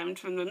find time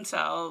for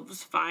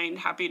themselves find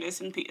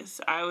happiness and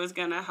peace. I was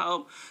going to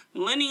help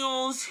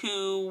millennials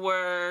who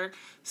were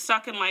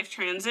stuck in life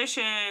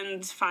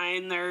transitions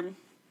find their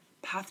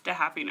path to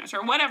happiness,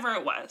 or whatever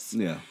it was.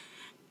 Yeah.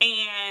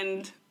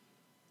 And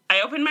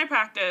I opened my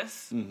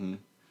practice.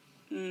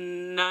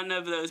 Mm-hmm. None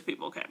of those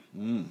people came.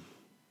 Mm.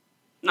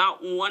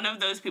 Not one of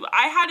those people.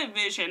 I had a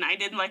vision. I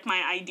did, like,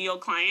 my ideal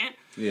client.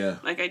 Yeah.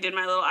 Like, I did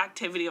my little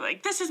activity of,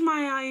 like, this is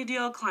my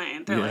ideal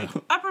client. They're, like,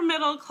 upper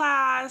middle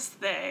class.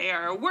 They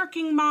are a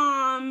working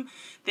mom.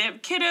 They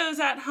have kiddos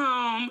at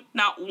home.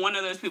 Not one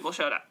of those people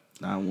showed up.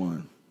 Not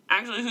one.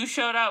 Actually, who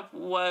showed up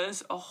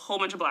was a whole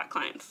bunch of black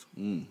clients.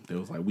 They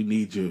was like, we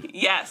need you.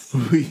 Yes.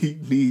 We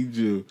need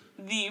you.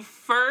 The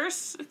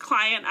first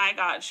client I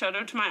got showed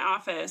up to my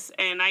office,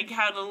 and I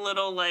had a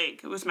little,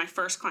 like, it was my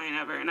first client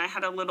ever, and I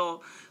had a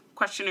little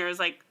questionnaire. It was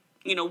like,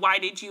 why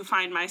did you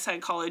find my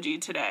psychology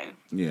today?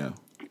 Yeah.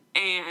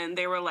 And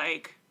they were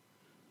like,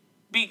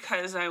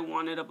 because I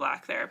wanted a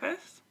black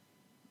therapist.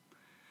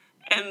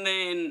 And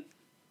then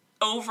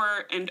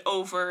over and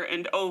over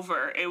and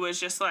over, it was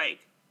just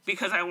like,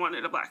 because I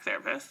wanted a black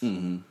therapist.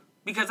 Mm-hmm.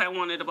 Because I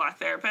wanted a black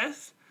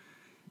therapist.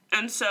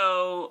 And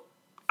so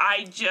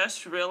I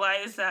just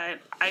realized that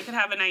I could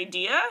have an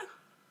idea,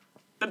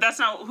 but that's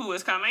not who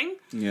was coming.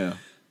 Yeah.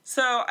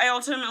 So I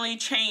ultimately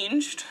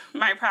changed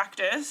my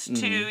practice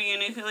to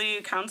Uniquely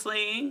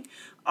Counseling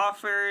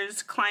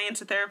offers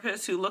clients a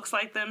therapist who looks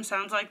like them,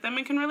 sounds like them,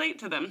 and can relate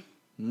to them.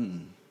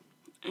 Mm.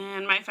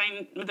 And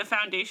the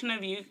foundation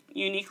of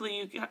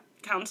Uniquely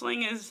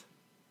Counseling is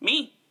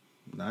me.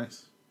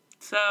 Nice.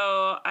 So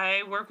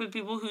I work with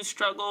people who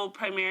struggle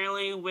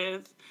primarily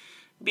with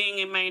being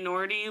a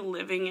minority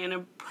living in a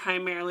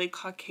primarily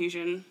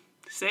Caucasian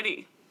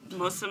city.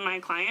 Most of my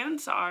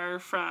clients are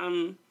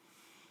from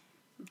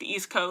the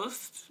East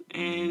Coast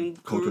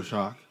and culture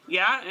shock.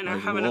 Yeah, and are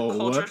having a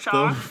culture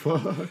shock.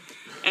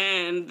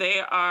 And they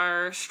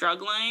are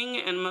struggling,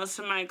 and most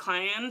of my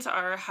clients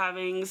are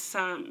having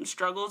some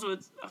struggles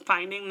with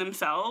finding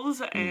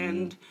themselves,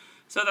 and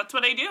so that's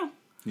what I do.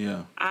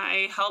 Yeah.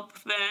 I help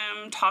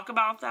them talk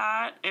about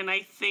that, and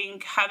I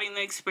think having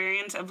the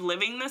experience of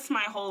living this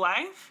my whole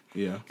life,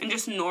 and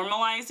just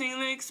normalizing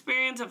the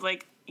experience of,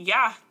 like,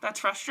 yeah, that's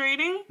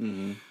frustrating.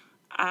 Mm-hmm.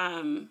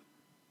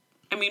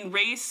 I mean,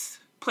 race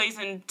plays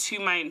into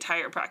my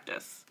entire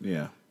practice.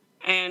 Yeah.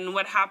 And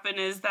what happened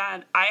is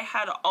that I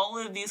had all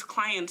of these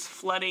clients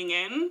flooding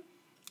in,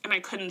 and I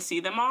couldn't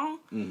see them all.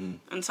 Mm-hmm.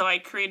 And so I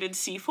created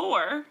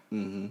C4,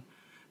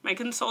 my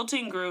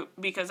consulting group,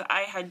 because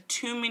I had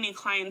too many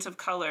clients of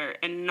color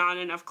and not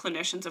enough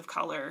clinicians of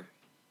color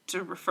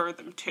to refer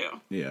them to.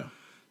 Yeah.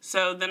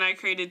 So then I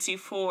created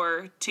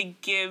C4 to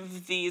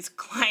give these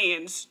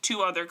clients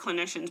to other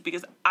clinicians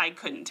because I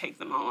couldn't take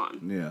them all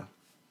on. Yeah.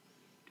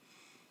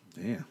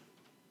 Damn.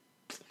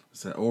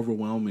 It's an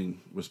overwhelming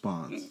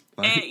response.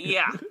 Like,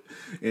 yeah.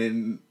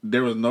 And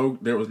there was no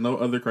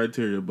other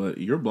criteria, but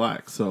you're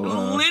black, so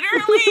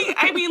literally.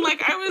 I mean,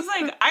 like, I was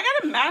like, I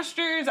got a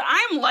master's,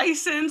 I'm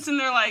licensed, and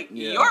they're like,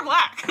 you're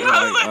black. They're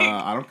I was like,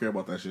 I don't care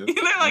about that shit. They're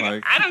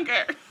like, I don't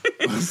care.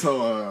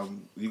 So,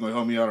 you gonna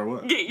help me out or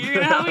what? Yeah, you're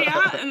gonna help me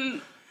out,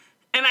 and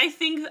I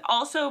think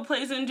also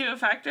plays into a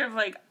factor of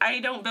like,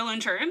 I don't bill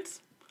insurance.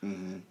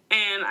 Mm-hmm.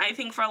 And I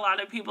think for a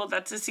lot of people,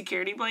 that's a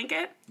security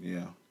blanket.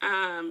 Yeah.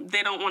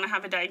 They don't want to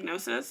have a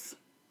diagnosis.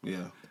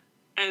 Yeah.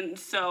 And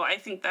so I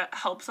think that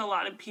helps a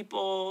lot of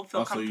people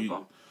feel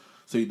comfortable.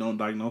 So you don't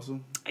diagnose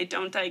them? I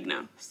don't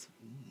diagnose.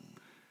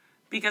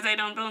 Because I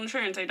don't bill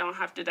insurance, I don't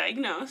have to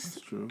diagnose.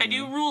 That's true. I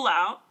do rule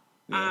out.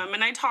 Yeah.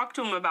 And I talk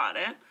to them about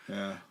it.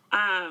 Yeah.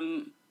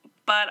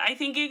 But I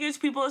think it gives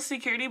people a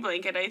security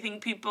blanket. I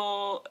think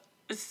people,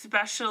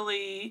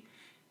 especially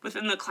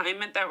within the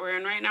climate that we're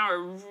in right now,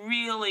 are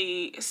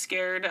really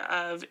scared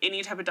of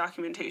any type of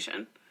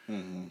documentation.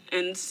 Mm-hmm.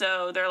 And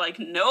so they're like,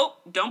 nope,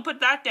 don't put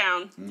that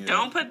down. Yeah.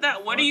 Don't put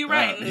that. What are you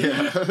writing?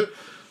 Yeah.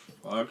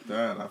 Fuck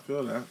that. I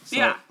feel that.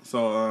 So,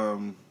 So,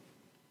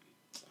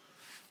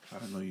 I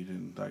didn't know you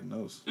didn't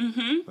diagnose.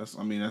 Mm-hmm. That's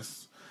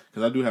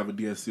because I do have a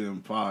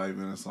DSM-5,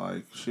 and it's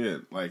like,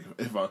 shit. Like,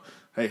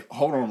 hey,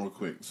 hold on real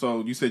quick.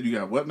 So, you said you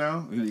got what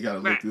now? You got to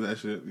look through that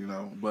shit,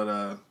 But,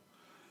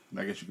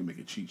 I guess you can make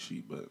a cheat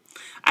sheet, but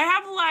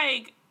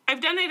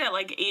I've done it at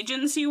like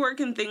agency work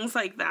and things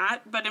like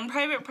that, but in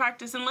private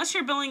practice, unless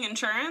you're billing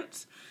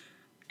insurance,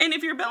 and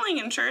if you're billing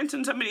insurance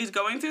and somebody's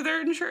going through their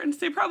insurance,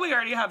 they probably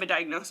already have a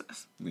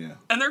diagnosis. Yeah.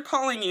 And they're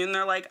calling you and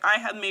they're like, I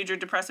have major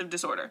depressive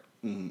disorder.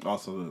 Mm-hmm.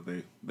 Also,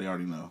 they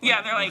already know.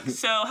 Yeah, they're like,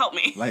 so help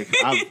me. Like,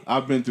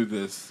 I've been through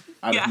this.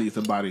 I just need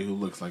somebody who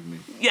looks like me.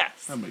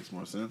 Yes. That makes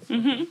more sense.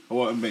 Mm-hmm.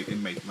 Well, it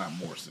makes not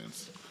more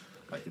sense.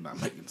 Like, you're not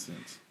making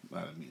sense.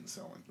 I didn't mean to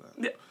sound like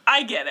that.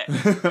 I get it.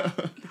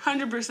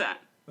 100%.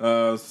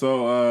 Let's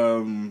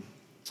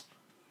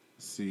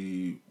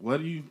see.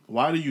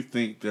 Why do you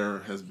think there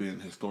has been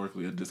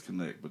historically a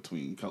disconnect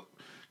between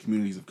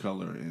communities of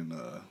color and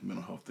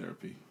mental health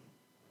therapy?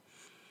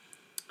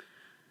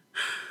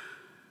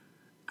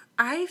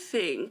 I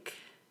think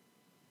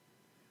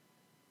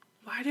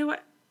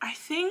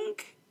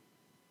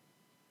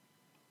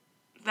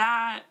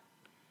that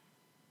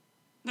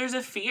there's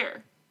a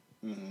fear.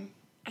 Mm-hmm.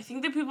 I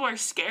think that people are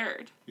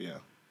scared. Yeah.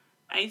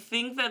 I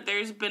think that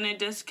there's been a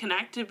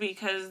disconnect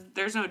because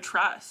there's no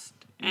trust.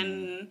 Mm.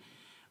 And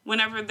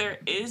whenever there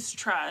is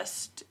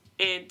trust,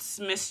 it's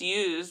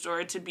misused or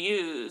it's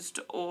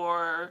abused.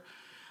 Or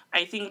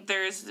I think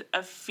there's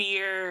a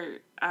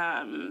fear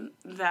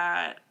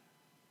that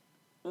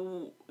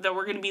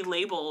we're going to be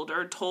labeled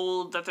or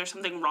told that there's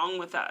something wrong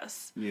with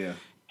us. Yeah.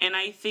 And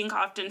I think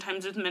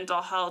oftentimes with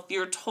mental health,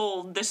 you're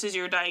told this is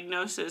your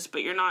diagnosis,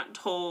 but you're not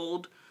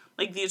told,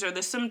 like, these are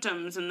the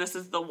symptoms and this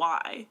is the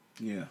why.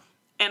 Yeah.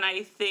 And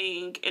I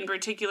think, in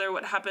particular,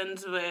 what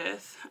happens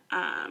with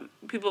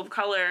people of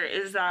color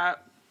is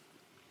that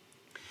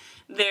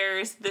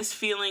there's this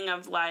feeling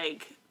of,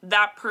 like,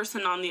 that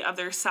person on the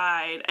other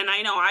side, and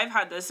I know I've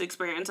had this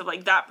experience of,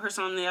 like, that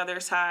person on the other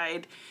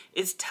side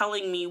is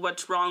telling me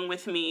what's wrong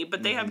with me,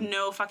 but they have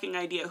no fucking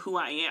idea who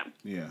I am.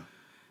 Yeah.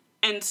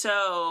 And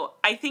so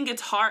I think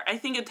it's hard. I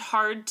think it's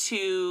hard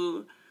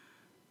to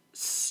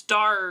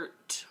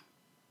start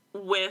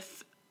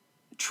with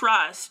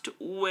trust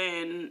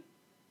when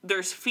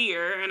there's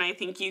fear, and I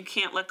think you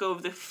can't let go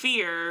of the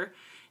fear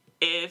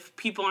if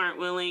people aren't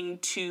willing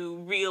to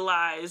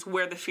realize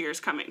where the fear is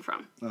coming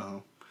from. Uh-huh.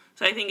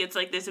 So I think it's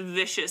like this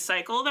vicious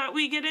cycle that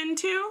we get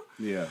into.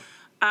 Yeah.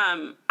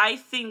 I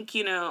think,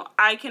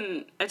 I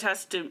can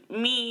attest to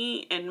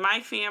me and my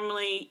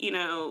family,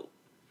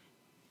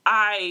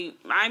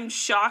 I'm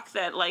shocked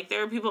that, like,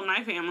 there are people in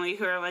my family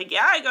who are like,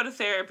 yeah, I go to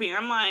therapy.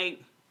 I'm like,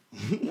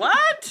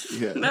 what?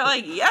 Yeah. They're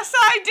like, yes,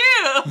 I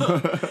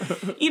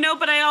do.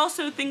 But I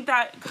also think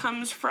that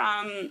comes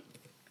from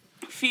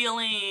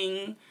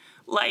feeling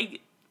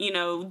like,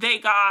 they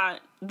got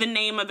the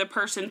name of the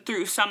person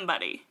through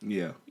somebody.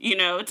 Yeah.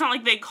 It's not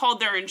like they called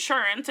their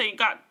insurance. They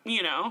got,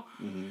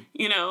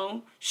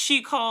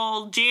 she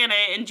called Janet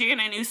and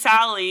Janet knew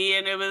Sally,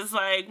 and it was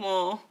like,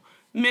 well,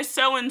 Miss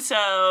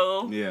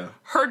So-and-so, yeah,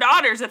 her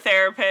daughter's a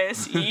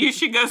therapist. You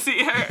should go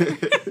see her.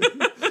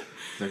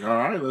 Like, all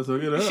right, let's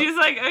look it up. She's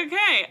like,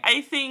 okay.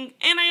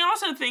 I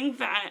also think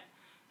that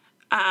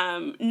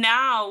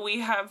now we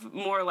have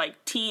more,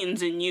 like,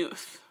 teens and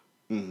youth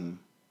in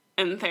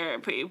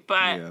therapy.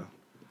 But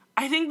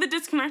I think the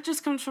disconnect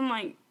just comes from,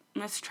 like,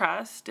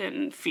 mistrust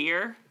and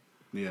fear.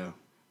 Yeah.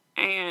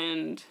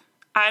 And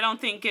I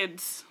don't think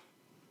it's...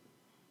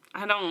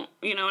 and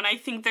I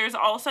think there's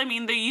also,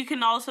 you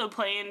can also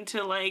play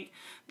into, like,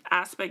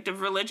 aspect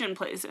of religion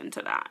plays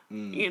into that,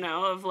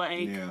 of,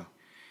 like,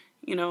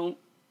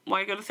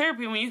 why go to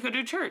therapy when you go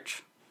to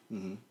church?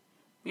 Mm-hmm.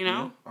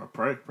 Yeah. Or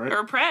pray.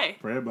 Or pray.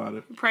 Pray about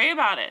it. Pray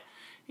about it.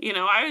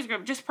 I always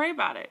go, just pray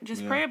about it.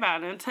 Just pray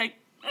about it. And it's like,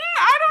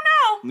 I don't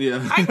know.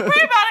 Yeah. I can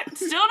pray about it.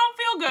 Still don't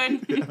feel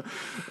good.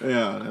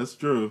 Yeah, that's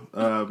true.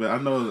 But I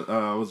know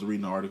I was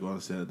reading an article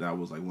and said that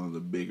was, like, one of the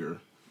bigger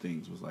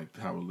things was like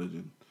how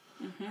religion,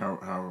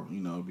 how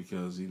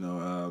because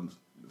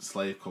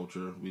slave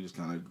culture, we just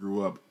kind of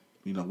grew up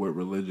with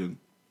religion,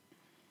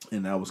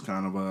 and that was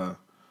kind of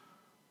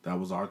that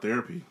was our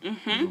therapy.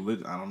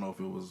 Religion. I don't know if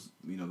it was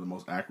the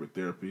most accurate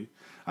therapy.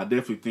 I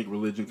definitely think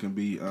religion can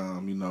be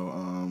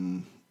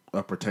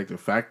a protective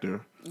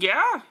factor.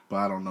 Yeah. But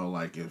I don't know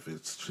like if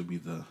it should be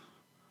the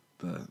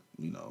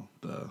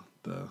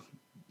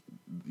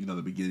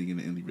beginning and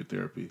the end of your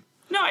therapy.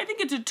 No, I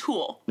think it's a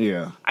tool.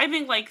 Yeah. I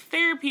think, like,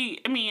 therapy,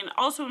 I mean,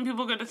 also when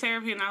people go to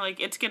therapy and they're like,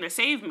 it's going to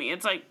save me,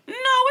 it's like, no,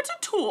 it's a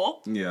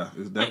tool. Yeah,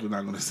 it's definitely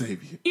not going to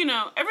save you.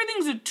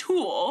 Everything's a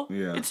tool.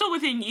 Yeah. It's still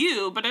within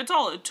you, but it's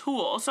all a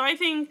tool. So I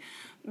think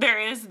there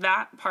is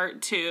that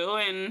part, too.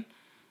 And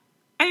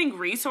I think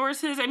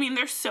resources, I mean,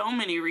 there's so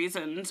many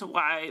reasons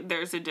why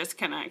there's a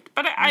disconnect.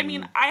 But, I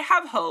mean, I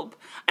have hope.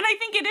 And I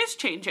think it is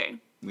changing.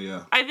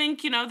 Yeah. I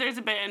think,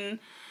 there's been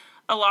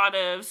a lot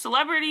of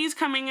celebrities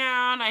coming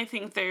out. I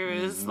think there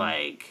was,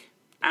 a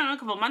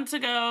couple months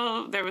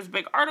ago, there was a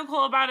big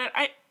article about it.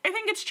 I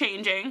think it's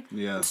changing.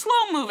 Yeah. It's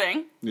slow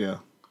moving. Yeah.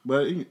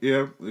 But,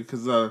 yeah,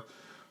 because I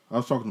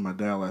was talking to my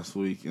dad last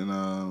week,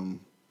 and,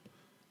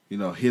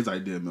 his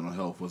idea of mental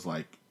health was,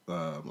 like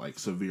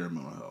severe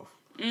mental health.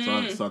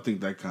 So I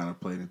think that kind of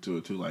played into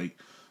it, too. Like,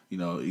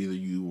 either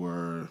you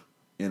were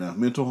in a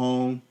mental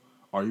home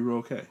or you were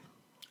okay.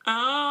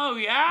 Oh,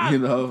 yeah.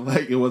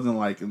 It wasn't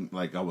like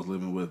I was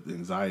living with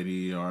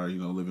anxiety or,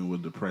 living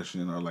with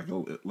depression or like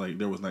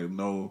there was like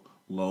no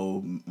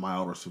low,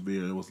 mild, or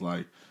severe. It was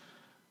like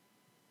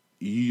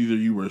either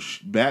you were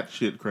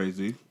batshit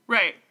crazy.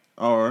 Right.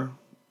 Or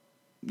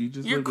you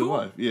just lived your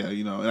life. Yeah,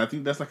 and I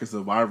think that's like a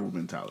survival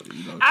mentality,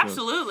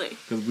 Absolutely.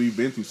 Because we've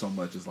been through so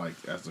much as like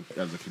as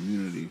a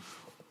community,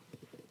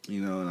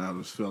 and I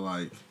just feel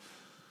like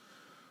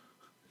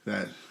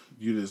that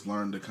you just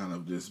learn to kind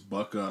of just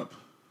buck up.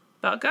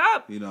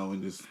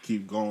 And just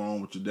keep going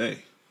on with your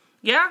day.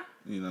 Yeah.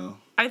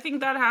 I think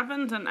that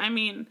happens, and I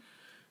mean,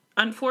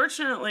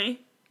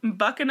 unfortunately,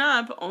 bucking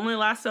up only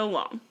lasts so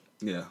long.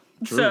 Yeah.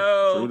 True.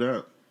 So, true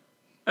that.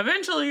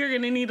 Eventually, you're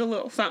going to need a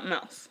little something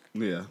else.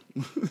 Yeah.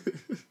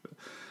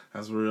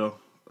 That's real.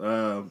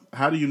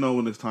 How do you know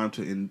when it's time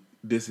to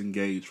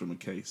disengage from a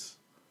case?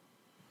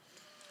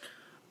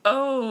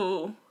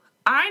 Oh,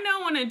 I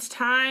know when it's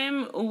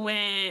time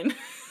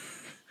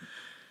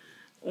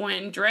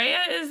when Drea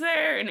is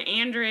there and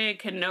Andrea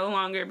can no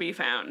longer be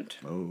found.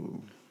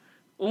 Oh.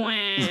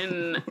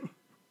 When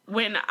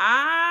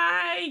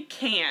I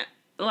can't,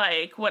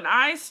 like, when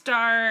I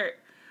start,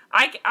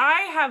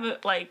 I have,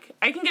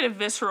 I can get a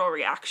visceral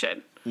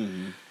reaction.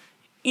 Mm-hmm.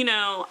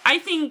 I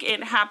think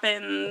it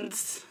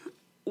happens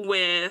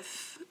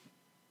with,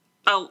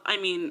 I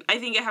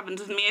think it happens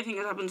with me. I think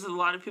it happens with a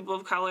lot of people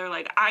of color.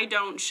 Like, I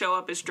don't show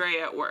up as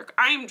Drea at work.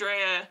 I am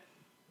Drea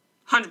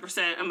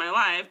 100% of my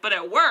life, but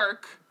at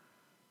work,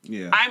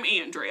 yeah, I'm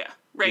Andrea,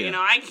 right? Yeah.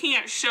 I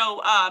can't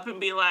show up and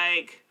be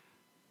like,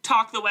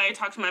 talk the way I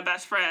talk to my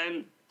best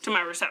friend to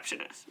my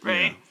receptionist,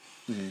 right?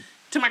 Yeah. Mm-hmm.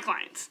 To my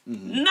clients.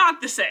 Mm-hmm. Not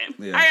the same.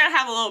 Yeah. I gotta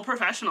have a little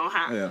professional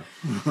hat. Yeah.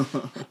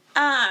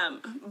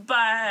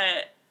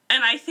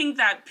 And I think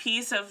that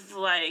piece of,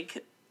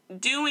 like,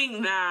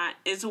 doing that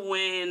is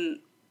when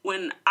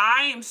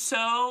I am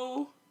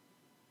so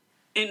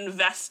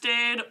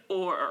invested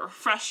or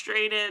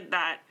frustrated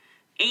that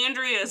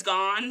Andrea is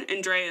gone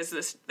and Drea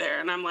is there.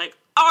 And I'm like,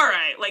 all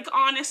right, like,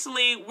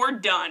 honestly, we're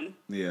done.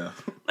 Yeah.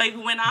 Like,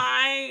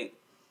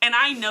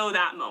 I know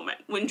that moment.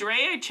 When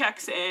Drea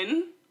checks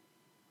in,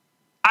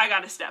 I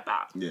gotta step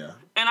out. Yeah.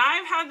 And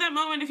I've had that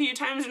moment a few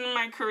times in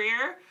my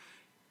career,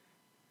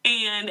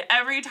 and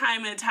every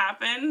time it's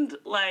happened,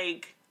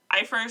 like,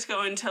 I first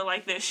go into,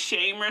 like, this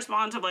shame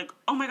response of, like,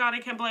 oh my God, I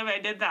can't believe I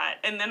did that.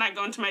 And then I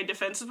go into my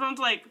defense response,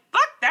 like,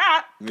 fuck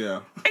that.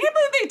 Yeah. I can't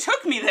believe they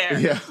took me there.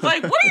 Yeah.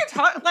 Like, what are you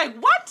talking, like,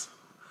 what?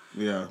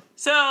 Yeah.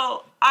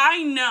 So,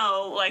 I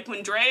know, like,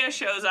 when Drea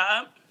shows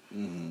up,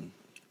 mm-hmm,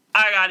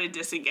 I gotta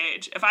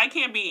disengage. If I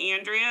can't be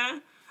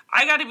Andrea,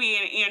 I gotta be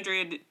an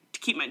Andrea to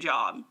keep my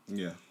job.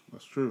 Yeah,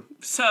 that's true.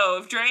 So,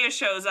 if Drea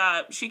shows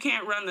up, she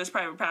can't run this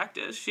private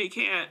practice. She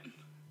can't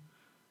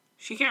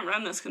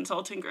run this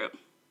consulting group.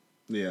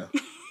 Yeah.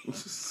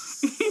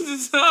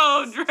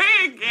 So,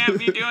 Drea can't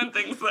be doing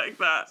things like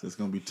that. So it's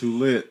gonna be too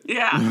lit.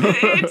 Yeah,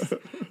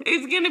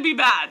 it's gonna be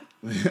bad.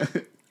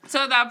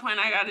 So, at that point,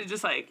 I gotta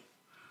just, like,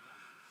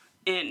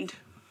 end.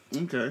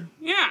 Okay.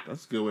 Yeah.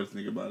 That's a good way to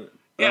think about it.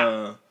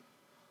 Yeah.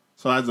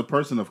 So as a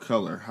person of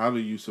color, how do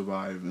you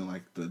survive in,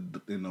 like,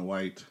 in the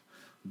white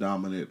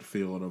dominant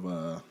field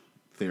of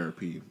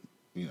therapy?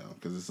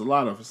 Because it's a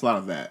lot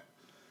of that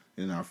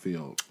in our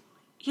field.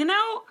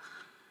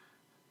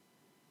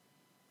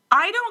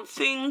 I don't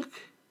think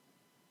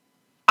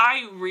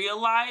I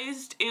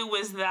realized it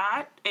was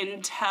that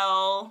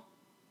until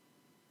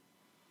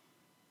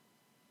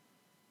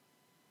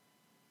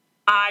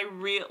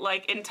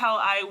until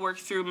I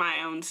worked through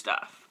my own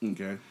stuff.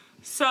 Okay.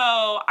 So,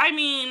 I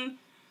mean,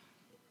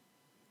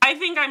 I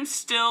think I'm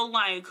still,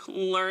 like,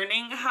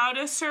 learning how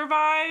to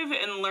survive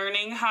and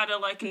learning how to,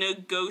 like,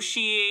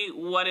 negotiate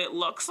what it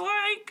looks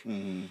like.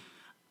 Mm-hmm.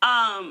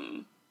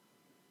 I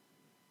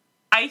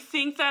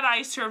think that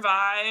I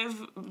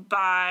survive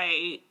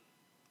by,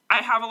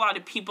 I have a lot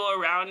of people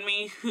around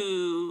me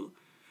who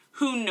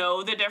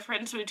know the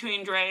difference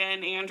between Drea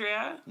and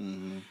Andrea,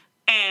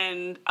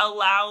 and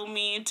allow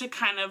me to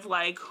kind of,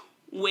 like,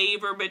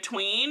 waver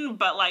between,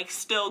 but, like,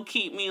 still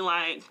keep me,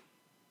 like,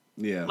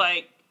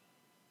 like,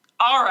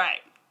 all right.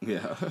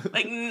 Yeah.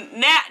 Like,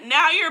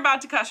 now you're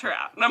about to cuss her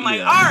out. And I'm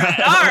like, all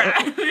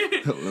right.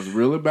 Let's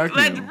reel it back in.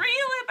 Let's reel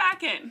it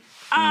back in.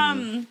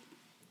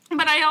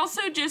 But I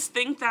also just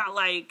think that,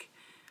 like,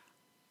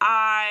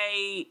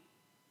 I've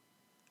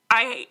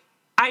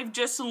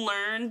just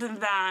learned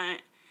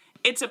that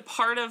it's a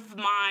part of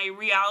my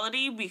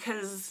reality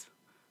because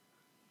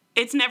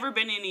it's never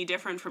been any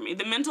different for me.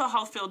 The mental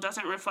health field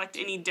doesn't reflect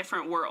any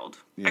different world.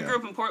 Yeah. I grew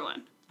up in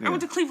Portland. Yeah. I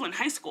went to Cleveland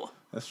High School.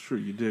 That's true.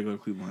 You did go to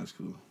Cleveland High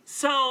School.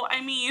 So,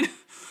 I mean,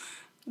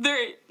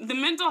 the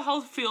mental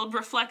health field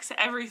reflects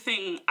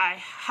everything I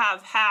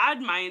have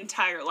had my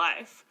entire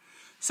life.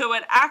 So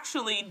it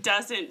actually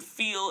doesn't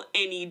feel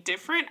any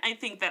different. I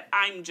think that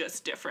I'm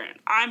just different.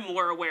 I'm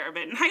more aware of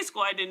it. In high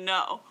school, I didn't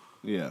know.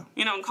 Yeah.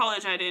 You know, in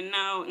college, I didn't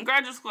know. In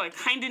graduate school, I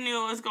kind of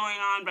knew what was going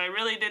on, but I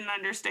really didn't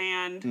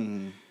understand.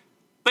 Mm-hmm.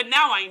 But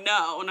now I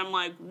know, and I'm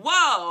like,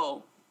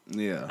 whoa.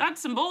 Yeah.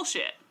 That's some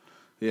bullshit.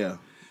 Yeah.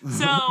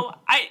 So,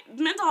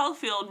 mental health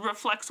field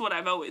reflects what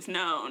I've always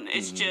known.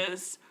 It's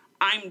just,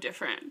 I'm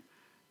different.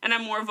 And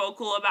I'm more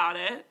vocal about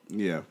it.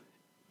 Yeah.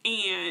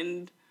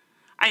 And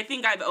I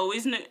think I've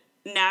always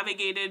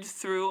navigated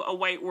through a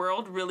white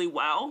world really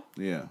well.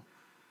 Yeah.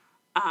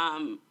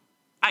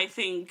 I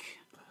think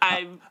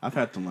I've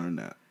had to learn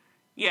that.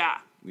 Yeah.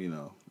 You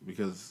know,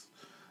 because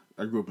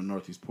I grew up in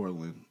Northeast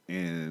Portland,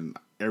 and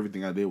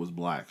everything I did was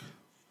black,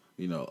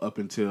 you know, up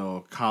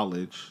until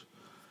college.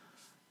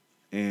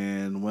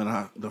 And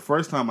when the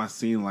first time I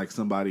seen, like,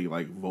 somebody,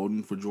 like,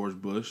 voting for George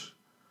Bush,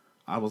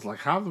 I was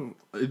like,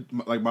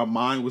 my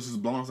mind was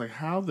just blown. I was like,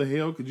 how the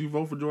hell could you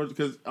vote for George?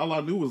 Because all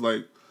I knew was,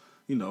 like,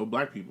 you know,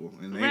 black people.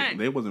 And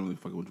they wasn't really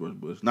fucking with George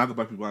Bush. Not the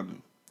black people I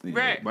knew. You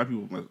know, black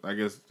people, I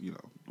guess, you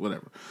know,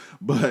 whatever.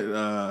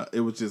 But it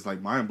was just,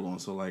 like, mind-blowing.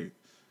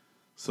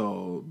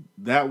 So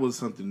that was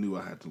something new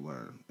I had to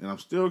learn. And I'm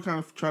still kind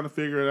of trying to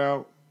figure it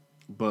out.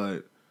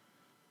 But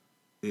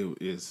it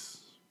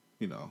is,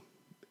 you know,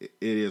 it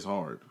is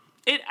hard.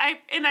 I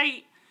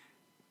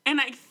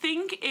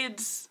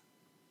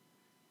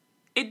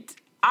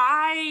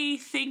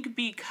think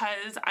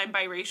because I'm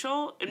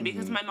biracial and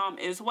because my mom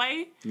is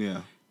white.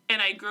 Yeah.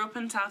 And I grew up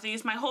in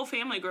Southeast. My whole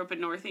family grew up in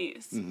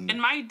Northeast. Mm-hmm.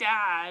 And my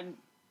dad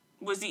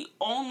was the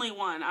only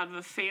one out of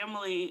a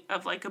family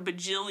of, like, a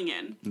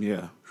bajillion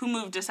who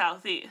moved to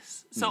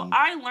Southeast. So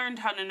I learned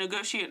how to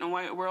negotiate in a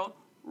white world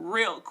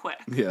real quick.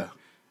 Yeah.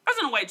 I was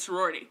in a white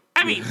sorority.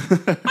 I mean,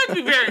 let's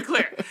be very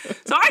clear.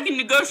 So I can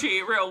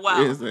negotiate real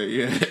well.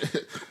 Yeah.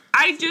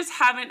 I just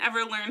haven't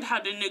ever learned how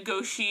to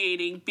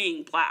negotiating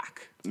being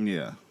black.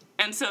 Yeah.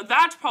 And so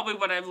that's probably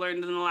what I've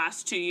learned in the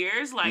last 2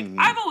 years. Like,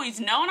 I've always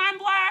known I'm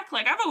black.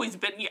 Like, I've always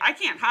been, I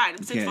can't hide.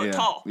 I'm 6 foot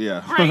tall.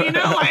 Yeah. Right? You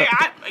know, like,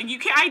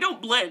 I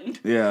don't blend.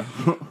 Yeah.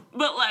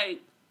 But, like,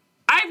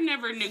 I've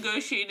never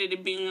negotiated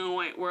in being in a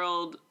white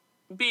world,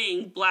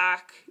 being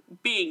black,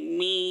 being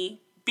me,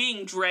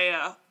 being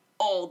Drea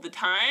all the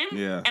time.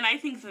 Yeah. And I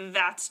think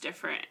that's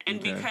different.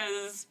 And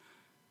because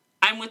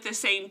I'm with the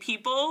same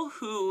people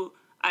who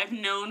I've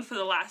known for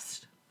the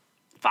last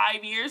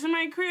 5 years in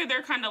my career,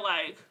 they're kind of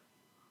like,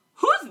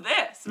 who's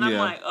this? And I'm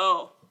like,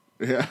 oh.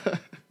 Yeah.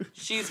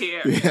 She's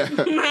here. Yeah.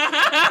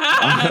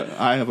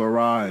 I have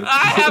arrived.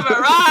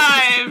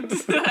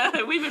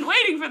 We've been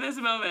waiting for this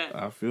moment.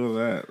 I feel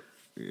that.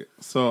 Yeah.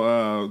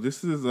 So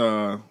this is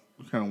kind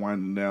of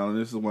winding down, and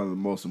this is one of the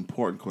most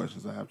important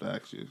questions I have to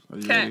ask you. Are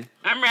you ready?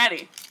 I'm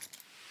ready.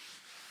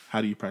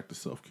 How do you practice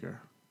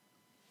self-care?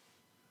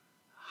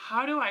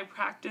 How do I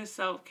practice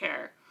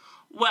self-care?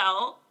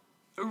 Well,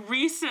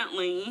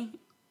 recently,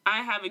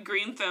 I have a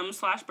green thumb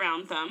 /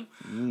 brown thumb.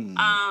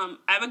 I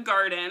have a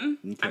garden.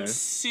 Okay. I'm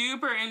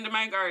super into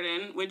my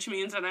garden, which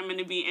means that I'm going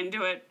to be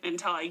into it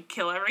until I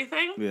kill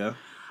everything. Yeah.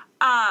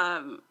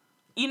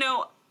 You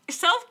know,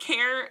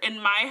 self-care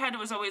in my head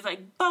was always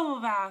like bubble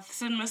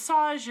baths and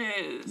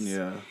massages.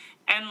 Yeah.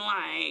 And,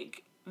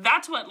 like,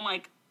 that's what,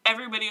 like,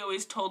 everybody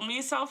always told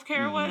me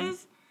self-care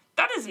was.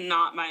 That is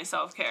not my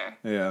self-care.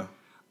 Yeah.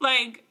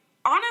 Like,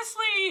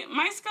 honestly,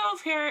 my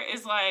self-care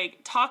is, like,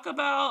 Talk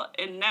About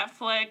and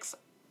Netflix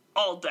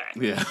all day.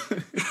 Yeah.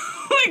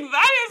 Like,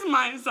 that is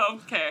my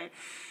self-care.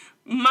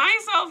 My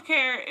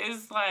self-care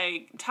is,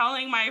 like,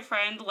 telling my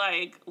friend,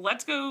 like,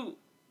 let's go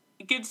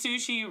get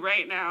sushi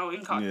right now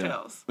and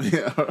cocktails.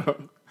 Yeah.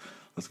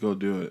 Let's go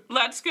do it.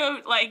 Let's go.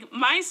 Like,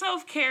 my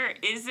self-care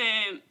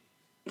isn't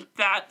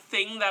that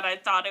thing that I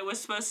thought it was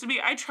supposed to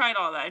be. I tried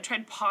all that. I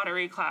tried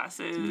pottery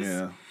classes.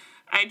 Yeah.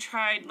 I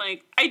tried,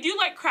 like, I do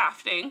like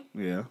crafting.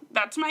 Yeah.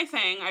 That's my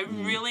thing. I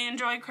really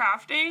enjoy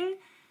crafting.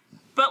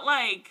 But,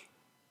 like,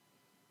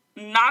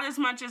 not as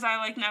much as I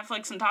like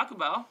Netflix and Taco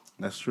Bell.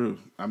 That's true.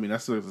 I mean,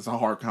 that's a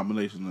hard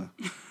combination.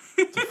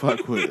 to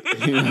fuck with,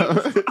 you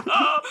know?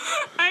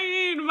 I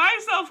mean, my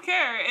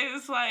self-care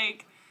is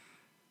like,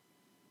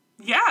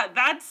 yeah,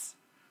 that's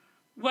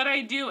what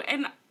I do.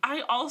 And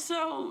I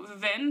also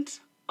vent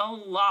a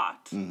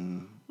lot.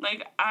 Mm-hmm.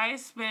 Like, I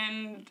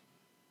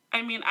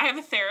have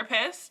a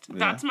therapist. Yeah.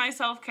 That's my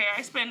self-care.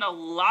 I spend a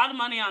lot of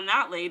money on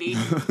that lady.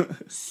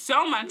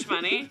 So much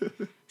money.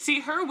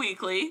 See her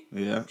weekly.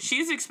 Yeah.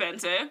 She's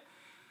expensive.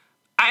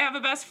 I have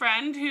a best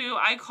friend who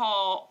I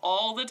call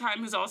all the time,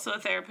 who's also a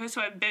therapist,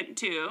 who I've been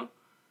to.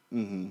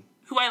 Mm-hmm.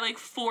 Who I, like,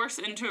 force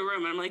into a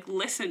room. And I'm like,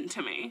 listen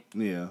to me.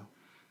 Yeah.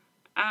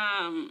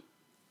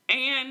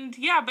 And,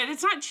 yeah, but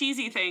it's not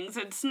cheesy things.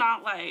 It's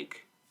not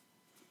like...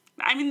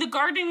 I mean, the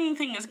gardening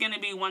thing is going to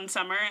be one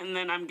summer, and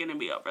then I'm going to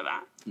be over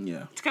that.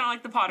 Yeah. It's kind of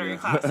like the pottery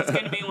class. It's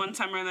going to be one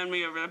summer, and then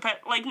be over that.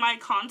 But, like, my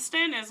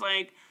constant is,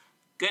 like,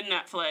 good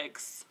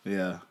Netflix.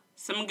 Yeah.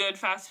 Some good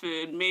fast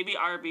food. Maybe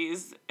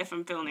Arby's, if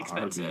I'm feeling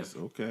expensive. Arby's,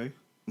 okay.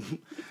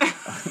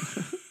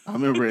 I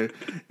remember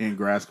in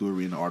grad school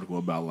reading an article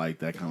about, like,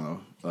 that kind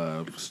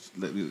of,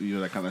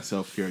 that kind of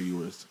self-care you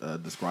were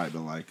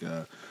describing, like,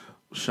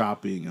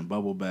 shopping and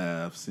bubble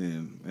baths,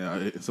 and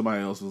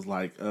somebody else was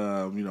like,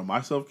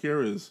 my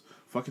self-care is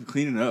fucking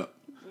cleaning up.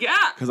 Yeah.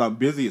 Because I'm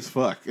busy as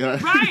fuck.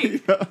 Right. You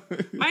know?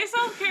 My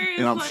self-care is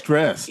and I'm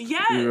stressed.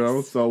 Yes. You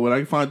know, so when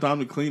I find time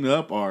to clean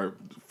up or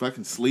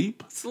fucking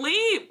sleep.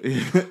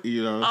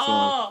 You know,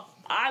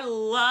 I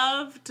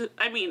love to,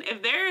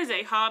 if there is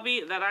a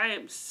hobby that I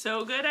am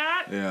so good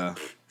at,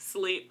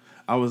 sleep.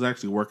 I was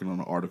actually working on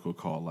an article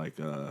called, like,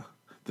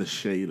 The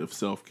Shade of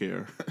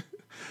Self-Care.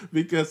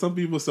 Because some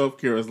people's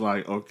self-care is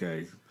like,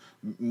 okay,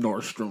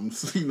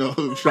 Nordstrom's,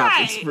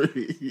 shopping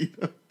spree. You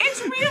know?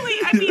 It's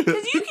really,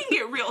 because you can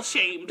get real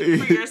shamed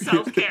for your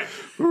self-care.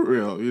 For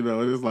real,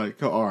 it's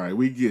like, all right,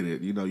 we get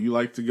it. You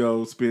like to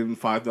go spend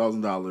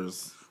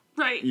 $5,000.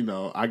 Right.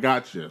 I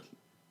got you.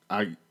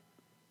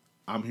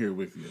 I'm here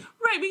with you.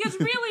 Right, because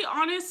really,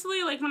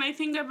 honestly, like, when I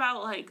think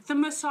about, like, the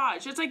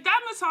massage, it's like, that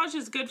massage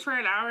is good for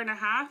an hour and a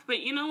half, but,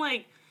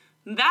 like,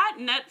 that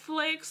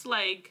Netflix,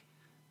 like...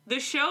 The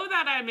show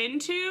that I'm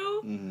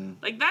into,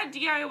 like that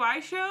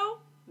DIY show,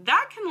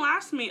 that can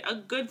last me a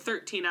good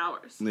 13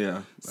 hours.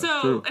 Yeah.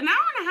 So true. An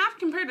hour and a half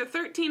compared to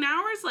 13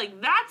 hours, like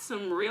that's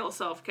some real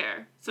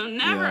self-care. So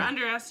never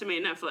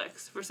underestimate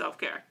Netflix for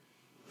self-care.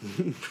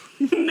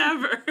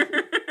 Never.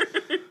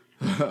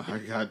 I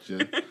got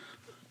you.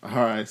 All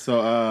right. So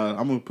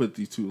I'm going to put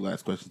these two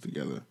last questions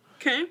together.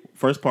 Okay.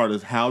 First part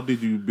is, how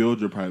did you build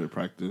your private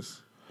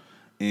practice?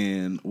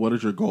 And what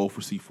is your goal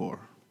for C4?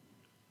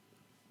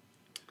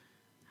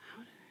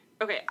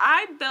 Okay,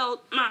 I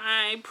built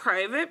my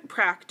private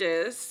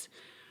practice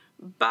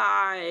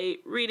by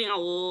reading a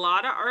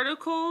lot of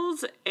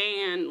articles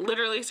and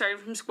literally started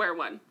from square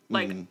one.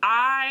 Like,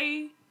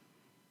 I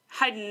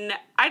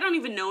don't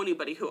even know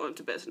anybody who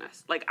owns a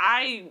business. Like,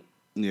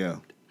 Yeah.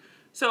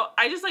 So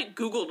I just, like,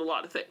 Googled a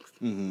lot of things.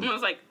 Mm-hmm. And I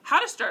was like, how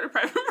to start a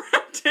private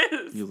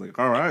practice. You was like,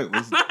 all right. I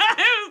was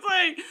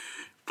like,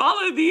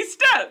 follow these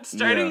steps,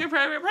 starting a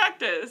private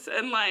practice.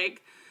 And,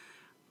 like...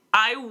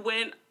 I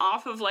went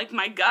off of, like,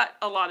 my gut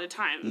a lot of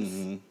times.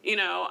 Mm-hmm.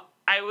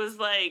 I was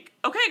like,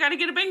 okay, I gotta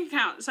get a bank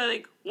account. So I,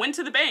 like, went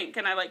to the bank,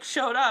 and I, like,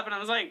 showed up, and I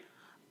was like,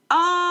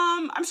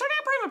 I'm starting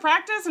a private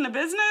practice and a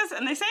business,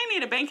 and they say I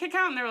need a bank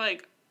account, and they were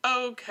like,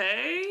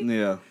 okay.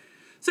 Yeah.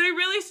 So I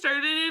really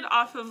started it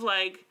off of,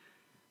 like,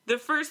 the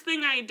first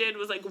thing I did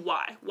was, like,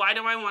 why? Why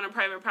do I want a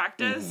private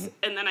practice?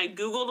 Mm-hmm. And then I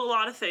Googled a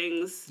lot of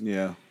things.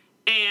 Yeah.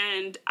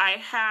 And I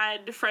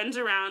had friends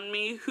around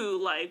me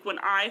who, like, when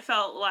I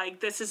felt like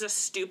this is a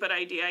stupid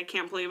idea, I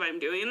can't believe I'm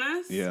doing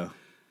this. Yeah.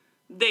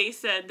 They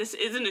said, this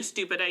isn't a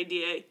stupid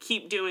idea,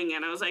 keep doing it.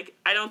 And I was like,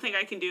 I don't think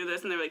I can do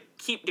this. And they're like,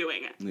 keep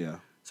doing it. Yeah.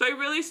 So I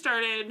really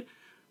started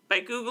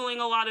by Googling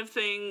a lot of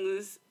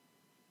things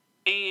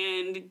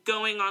and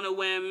going on a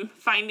whim,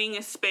 finding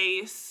a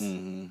space,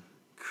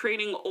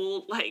 creating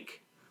old,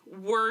 like,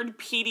 Word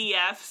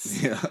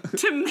PDFs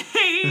to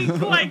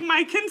make, like,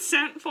 my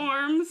consent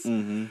forms.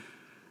 Mm-hmm.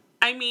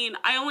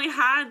 I only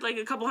had, like,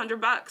 a couple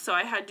 $100, so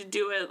I had to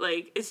do it,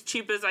 like, as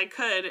cheap as I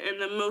could, and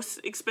the most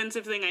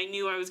expensive thing I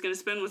knew I was going to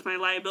spend was my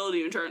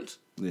liability insurance.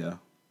 Yeah.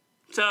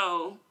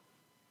 So,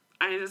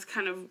 I just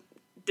kind of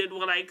did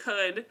what I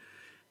could,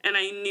 and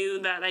I knew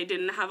that I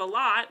didn't have a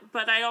lot,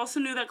 but I also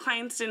knew that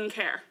clients didn't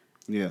care.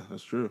 Yeah,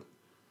 that's true.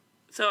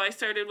 So, I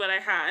started what I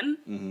had.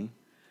 Mm-hmm.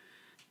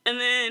 And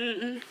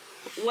then,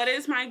 what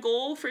is my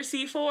goal for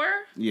C4?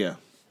 Yeah.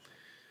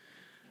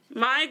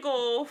 My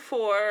goal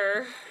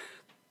for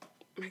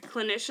my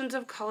Clinicians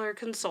of Color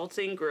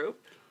Consulting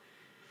group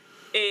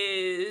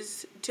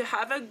is to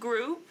have a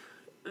group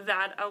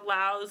that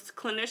allows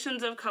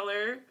clinicians of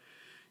color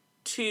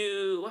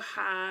to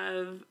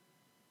have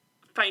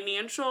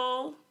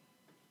financial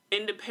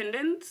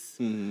independence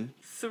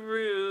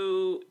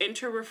through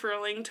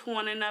interreferring to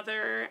one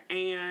another,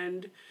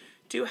 and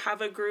to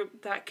have a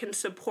group that can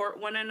support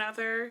one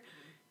another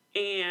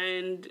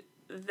and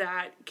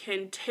that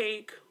can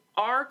take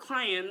our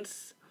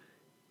clients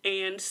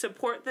and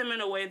support them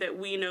in a way that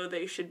we know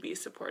they should be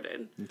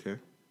supported. Okay.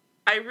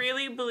 I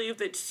really believe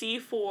that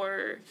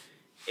C4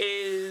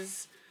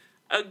 is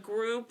a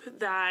group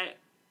that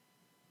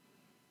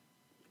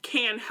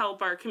can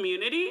help our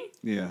community.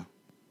 Yeah.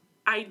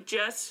 I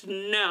just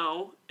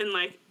know, and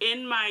like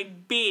in my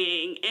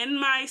being, in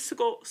my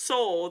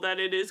soul, that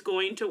it is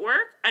going to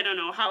work. I don't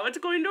know how it's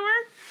going to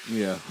work.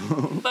 Yeah.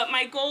 But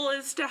my goal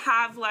is to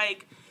have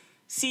like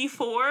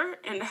C4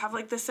 and to have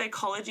like the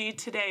psychology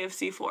today of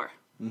C4.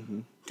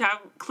 Mm-hmm. To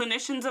have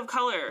clinicians of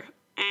color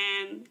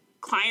and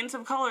clients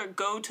of color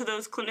go to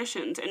those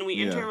clinicians, and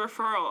we enter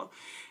referral,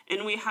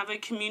 and we have a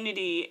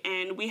community,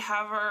 and we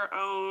have our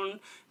own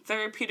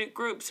therapeutic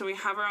group, so we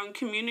have our own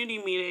community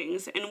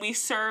meetings, and we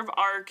serve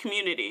our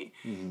community.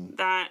 Mm-hmm.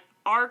 That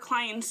our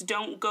clients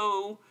don't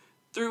go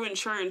through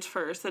insurance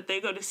first, that they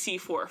go to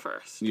C4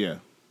 first. Yeah.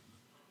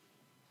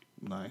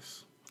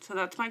 Nice. So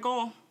that's my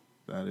goal.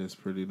 That is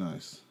pretty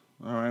nice.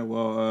 All right,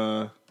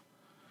 well,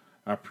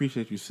 I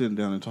appreciate you sitting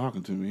down and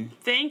talking to me.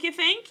 Thank you. As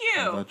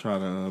I try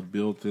to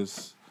build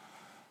this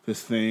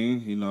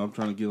thing, you know, I'm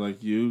trying to get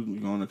like you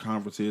going to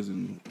conferences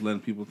and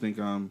letting people think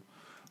I'm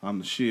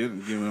the shit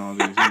and giving all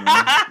these, you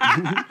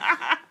know.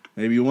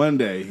 Maybe one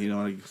day, you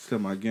know, I can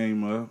step my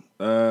game up.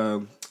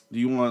 Do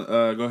you want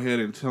go ahead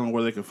and tell them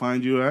where they can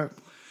find you at?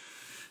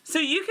 So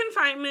you can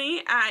find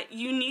me at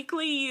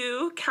Uniquely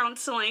You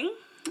Counseling.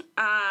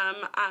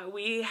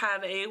 We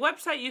have a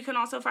website. You can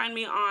also find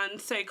me on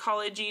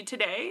Psychology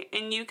Today,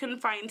 and you can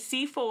find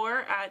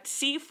C4 at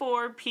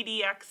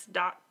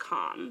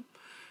c4pdx.com.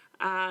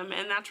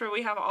 And that's where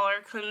we have all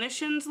our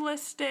clinicians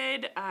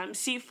listed.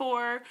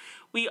 C4.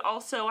 We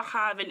also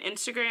have an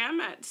Instagram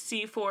at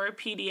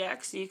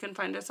C4PDX. You can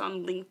find us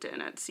on LinkedIn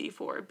at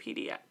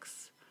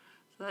C4PDX.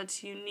 So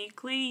that's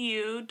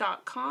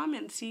uniquelyu.com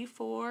and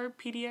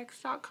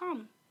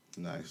C4PDX.com.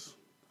 Nice.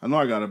 I know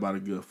I got about a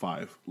good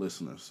 5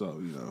 listeners, so,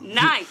 you know.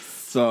 Nice.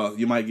 So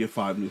you might get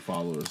 5 new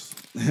followers.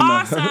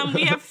 Awesome.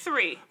 We have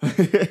 3.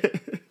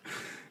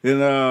 And,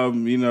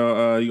 you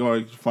know, you can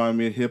always find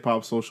me at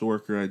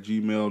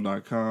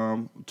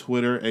hiphopsocialworker@gmail.com,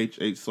 Twitter,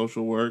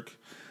 HHSocialWork.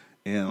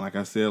 And like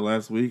I said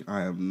last week,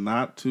 I am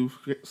not too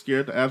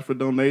scared to ask for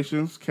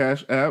donations.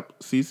 Cash App,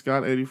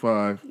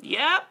 CScott85.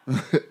 Yep.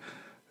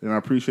 And I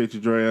appreciate you,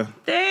 Andrea.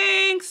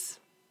 Thanks.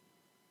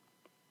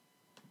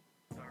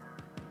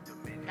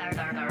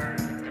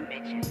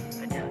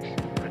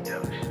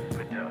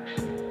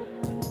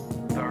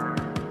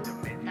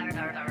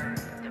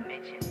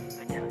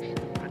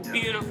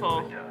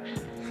 Beautiful.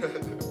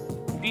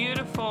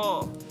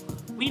 Beautiful.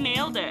 We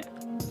nailed it.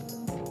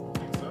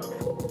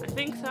 I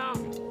think so.